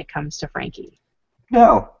overreacting when it comes to Frankie?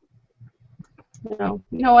 No. No.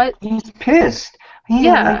 You know what? He's pissed. He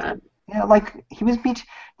was beat.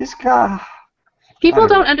 This guy. People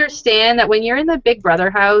don't understand that when you're in the Big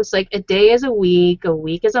Brother house, like, a day is a week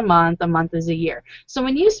is a month is a year. So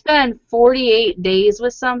when you spend 48 days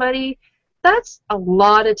with somebody, that's a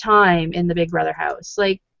lot of time in the Big Brother house.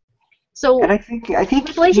 Like, so and I think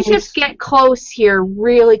relationships get close here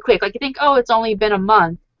really quick. Like, you think, oh, it's only been a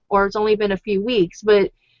month or it's only been a few weeks,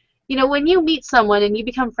 but you know, when you meet someone and you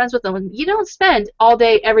become friends with them, you don't spend all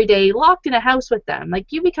day every day locked in a house with them.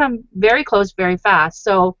 Like, you become very close very fast.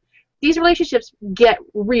 So these relationships get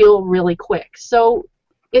real really quick. So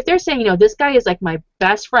if they're saying, you know, this guy is like my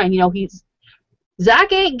best friend, you know,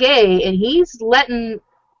 Zach ain't gay and he's letting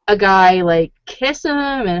a guy like kiss him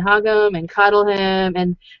and hug him and cuddle him,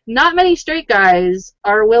 and not many straight guys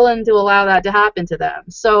are willing to allow that to happen to them.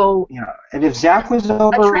 So Yeah, and if Zach was a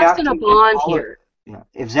trust and a overreacting, bond here.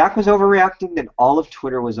 if Zach was overreacting, then all of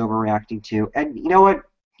Twitter was overreacting too. And you know what?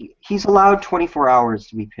 He's allowed 24 hours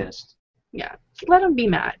to be pissed. Yeah, let him be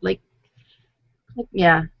mad. Like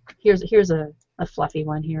yeah. Here's a fluffy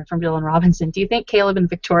one here from Dylan Robinson. Do you think Caleb and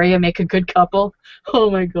Victoria make a good couple? Oh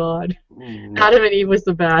my God, No. Adam and Eve was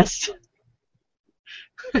the best.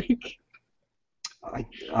 Like,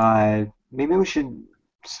 Maybe we should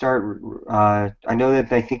start. I know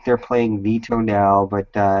that I think they're playing Veto now,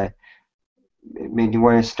 but maybe you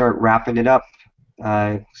want to start wrapping it up.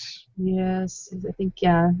 yes, I think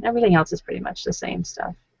everything else is pretty much the same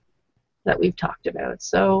stuff that we've talked about.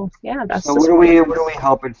 So yeah, that's. So what are we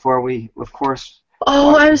hoping for? We of course.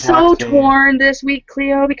 Oh, I'm so Zach's torn this week,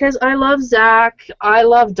 Cleo, because I love Zach, I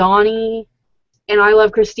love Donnie, and I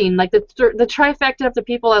love Christine. Like the trifecta of the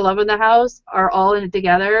people I love in the house are all in it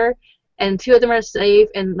together, and two of them are safe,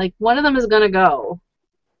 and like one of them is gonna go.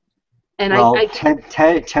 And well, I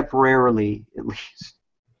temporarily at least.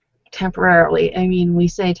 Temporarily. I mean, we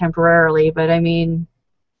say temporarily, but I mean,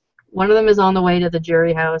 one of them is on the way to the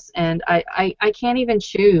jury house, and I can't even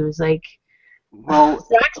choose. Like, Well,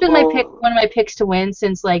 Zach's been one of my picks to win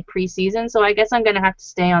since like preseason, so I guess I'm gonna have to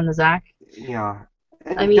stay on the Zach. Yeah.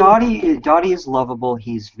 And I mean, Dottie is lovable.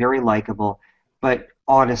 He's very likable, but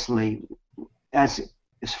honestly, as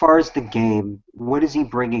far as the game, what is he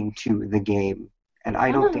bringing to the game? And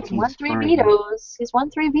I don't think he's won he's 3 turning- vetoes. He's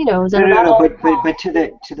won 3 vetoes. No, but to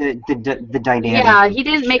the dynamic. Yeah, he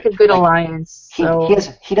didn't make a good alliance. So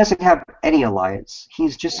He doesn't have any alliance.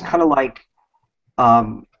 He's just kind of like,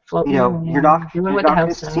 floating you're around, not doing what going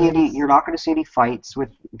the to house see any. does. You're not going to see any fights with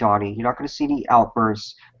Donnie. You're not going to see any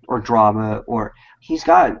outbursts or drama. Or he's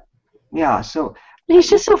got, yeah. So He's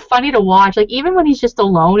just so funny to watch. Like even when he's just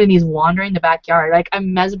alone and he's wandering the backyard, like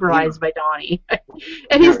I'm mesmerized by Donnie,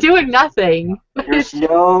 and he's doing nothing. there's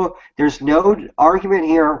no argument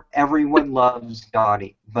here. Everyone loves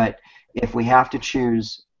Donnie, but if we have to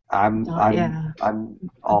choose, I'm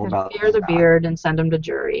all about Bear the beard and send him to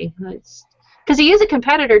jury. Because he is a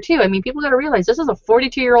competitor too. I mean, people got to realize this is a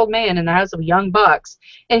 42-year-old man in the house of young bucks,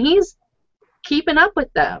 and he's keeping up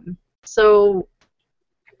with them. So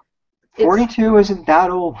 42 isn't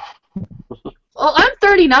that old. Well, I'm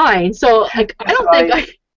 39, so like I don't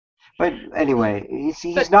think But anyway,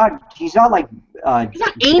 he's not like he's not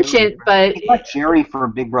ancient, but he's not Jerry for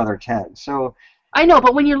Big Brother 10. So I know,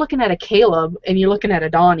 but when you're looking at a Caleb and you're looking at a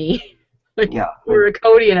Donnie, like, yeah, or a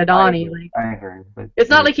Cody and a Donnie, I agree, but it's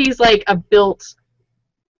not like he's like a built,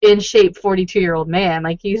 in shape 42-year-old man.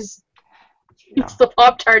 Like he's the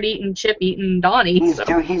Pop-Tart eating, chip eating Donnie.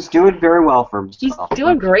 He's doing very well for himself. He's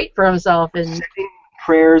doing great for himself, and sending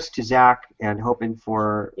prayers to Zach and hoping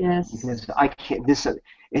for because I can't.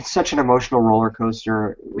 It's such an emotional roller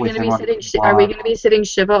coaster. Are we going to be sitting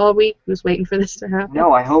Shiva all week? Who's waiting for this to happen?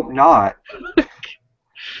 No, I hope not.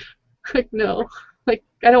 Like no. Like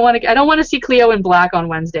I don't want to see Cleo in black on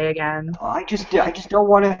Wednesday again. I just don't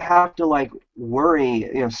want to have to like worry,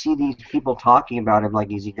 see these people talking about him.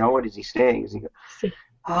 Like, is he going? Is he staying? Is he?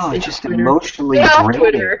 It's just emotionally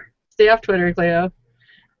draining. Stay off Twitter, Cleo.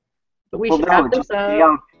 But we should wrap this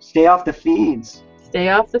up. Stay off the feeds. Stay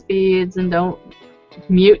off the feeds and don't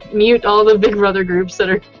mute all the Big Brother groups that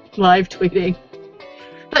are live tweeting.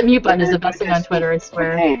 That mute button is the best thing on Twitter, I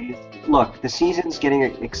swear. Hey, look, the season's getting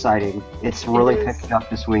exciting. It's really picked up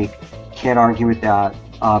this week. Can't argue with that.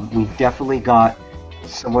 We've definitely got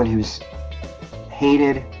someone who's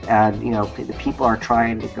hated, and the people are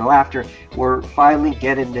trying to go after. We're finally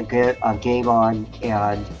getting to get a game on,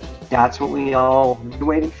 and that's what we all been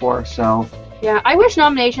waiting for. So yeah, I wish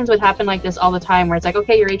nominations would happen like this all the time, where it's like,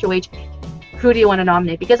 okay, you're HOH. Who do you want to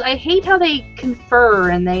nominate? Because I hate how they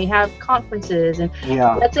confer and they have conferences and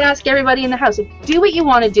let's ask everybody in the house. Do what you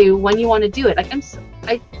want to do when you want to do it.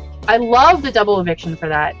 Like I love the double eviction for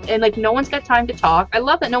that. And like no one's got time to talk. I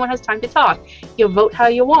love that no one has time to talk. You vote how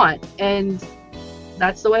you want, and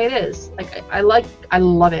that's the way it is. Like I love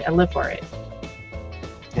it. I live for it.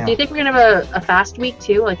 Yeah. Do you think we're gonna have a fast week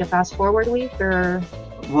too, like a fast forward week, or?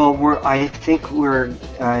 Well, I think we're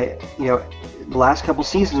the last couple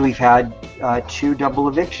seasons we've had 2 double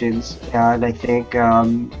evictions, and I think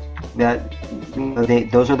that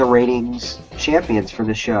those are the ratings champions for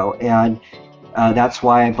the show, and that's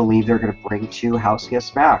why I believe they're going to bring 2 house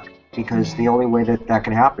guests back, because the only way that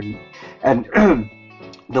can happen. And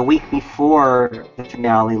the week before the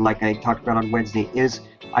finale, like I talked about on Wednesday, is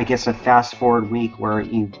I guess a fast forward week where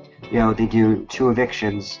they do 2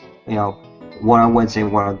 evictions, one on Wednesday,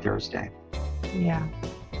 one on Thursday. Yeah.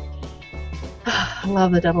 I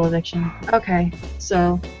love the double eviction. Okay,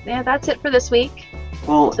 so yeah, that's it for this week.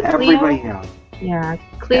 Well, So everybody Cleo? knows. Yeah,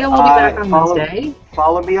 Cleo will be back on Wednesday.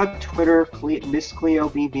 Follow me on Twitter, Miss Cleo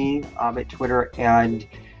BB, at Twitter, and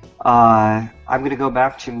I'm gonna go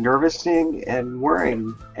back to nervousing and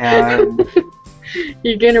worrying, and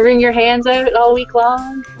You're gonna wring your hands out all week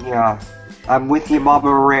long. yeah, I'm with you,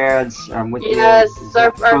 Mama Rance. I'm with Yes, you.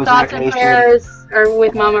 our thoughts and prayers are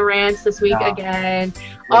with Mama Rance this week again.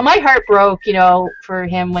 My heart broke, for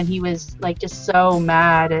him when he was like just so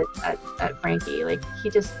mad at Frankie. Like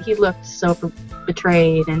he looked so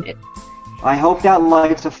betrayed, and I hope that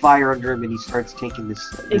lights a fire under him and he starts taking this.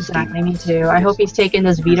 Exactly, me too. I hope he's taking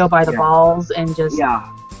this veto by the balls and just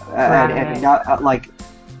and not like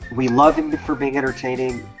we love him for being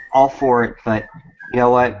entertaining, all for it. But you know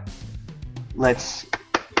what? Let's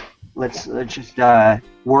just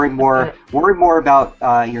worry more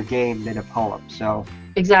about your game than a poem. So.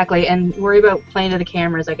 Exactly, and worry about playing to the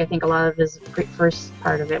cameras. Like I think a lot of his first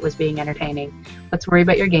part of it was being entertaining. Let's worry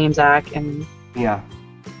about your game, Zach, and be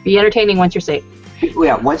entertaining once you're safe.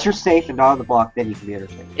 Yeah, once you're safe and not on the block, then you can be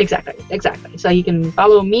entertaining. Exactly. So you can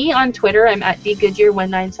follow me on Twitter. I'm at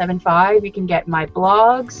dgoodyear1975. You can get my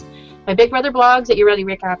blogs, my Big Brother blogs at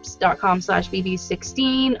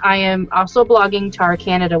yourreallyrecaps.com/bb16. I am also blogging Tar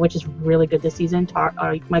Canada, which is really good this season. Tar,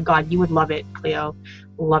 oh my God, you would love it, Cleo.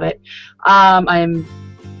 Love it. I'm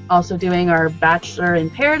also doing our Bachelor in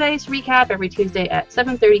Paradise recap every Tuesday at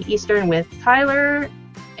 7:30 Eastern with Tyler.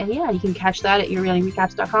 And yeah, you can catch that at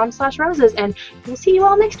yourreallyrecaps.com/roses. And we'll see you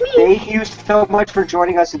all next week. Thank you so much for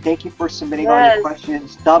joining us, and thank you for submitting all your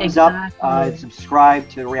questions. Thumbs up, subscribe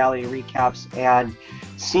to Reality Recaps, and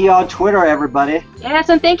see you on Twitter, everybody. Yes,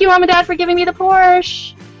 and thank you, Mom and Dad, for giving me the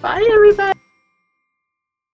Porsche. Bye, everybody.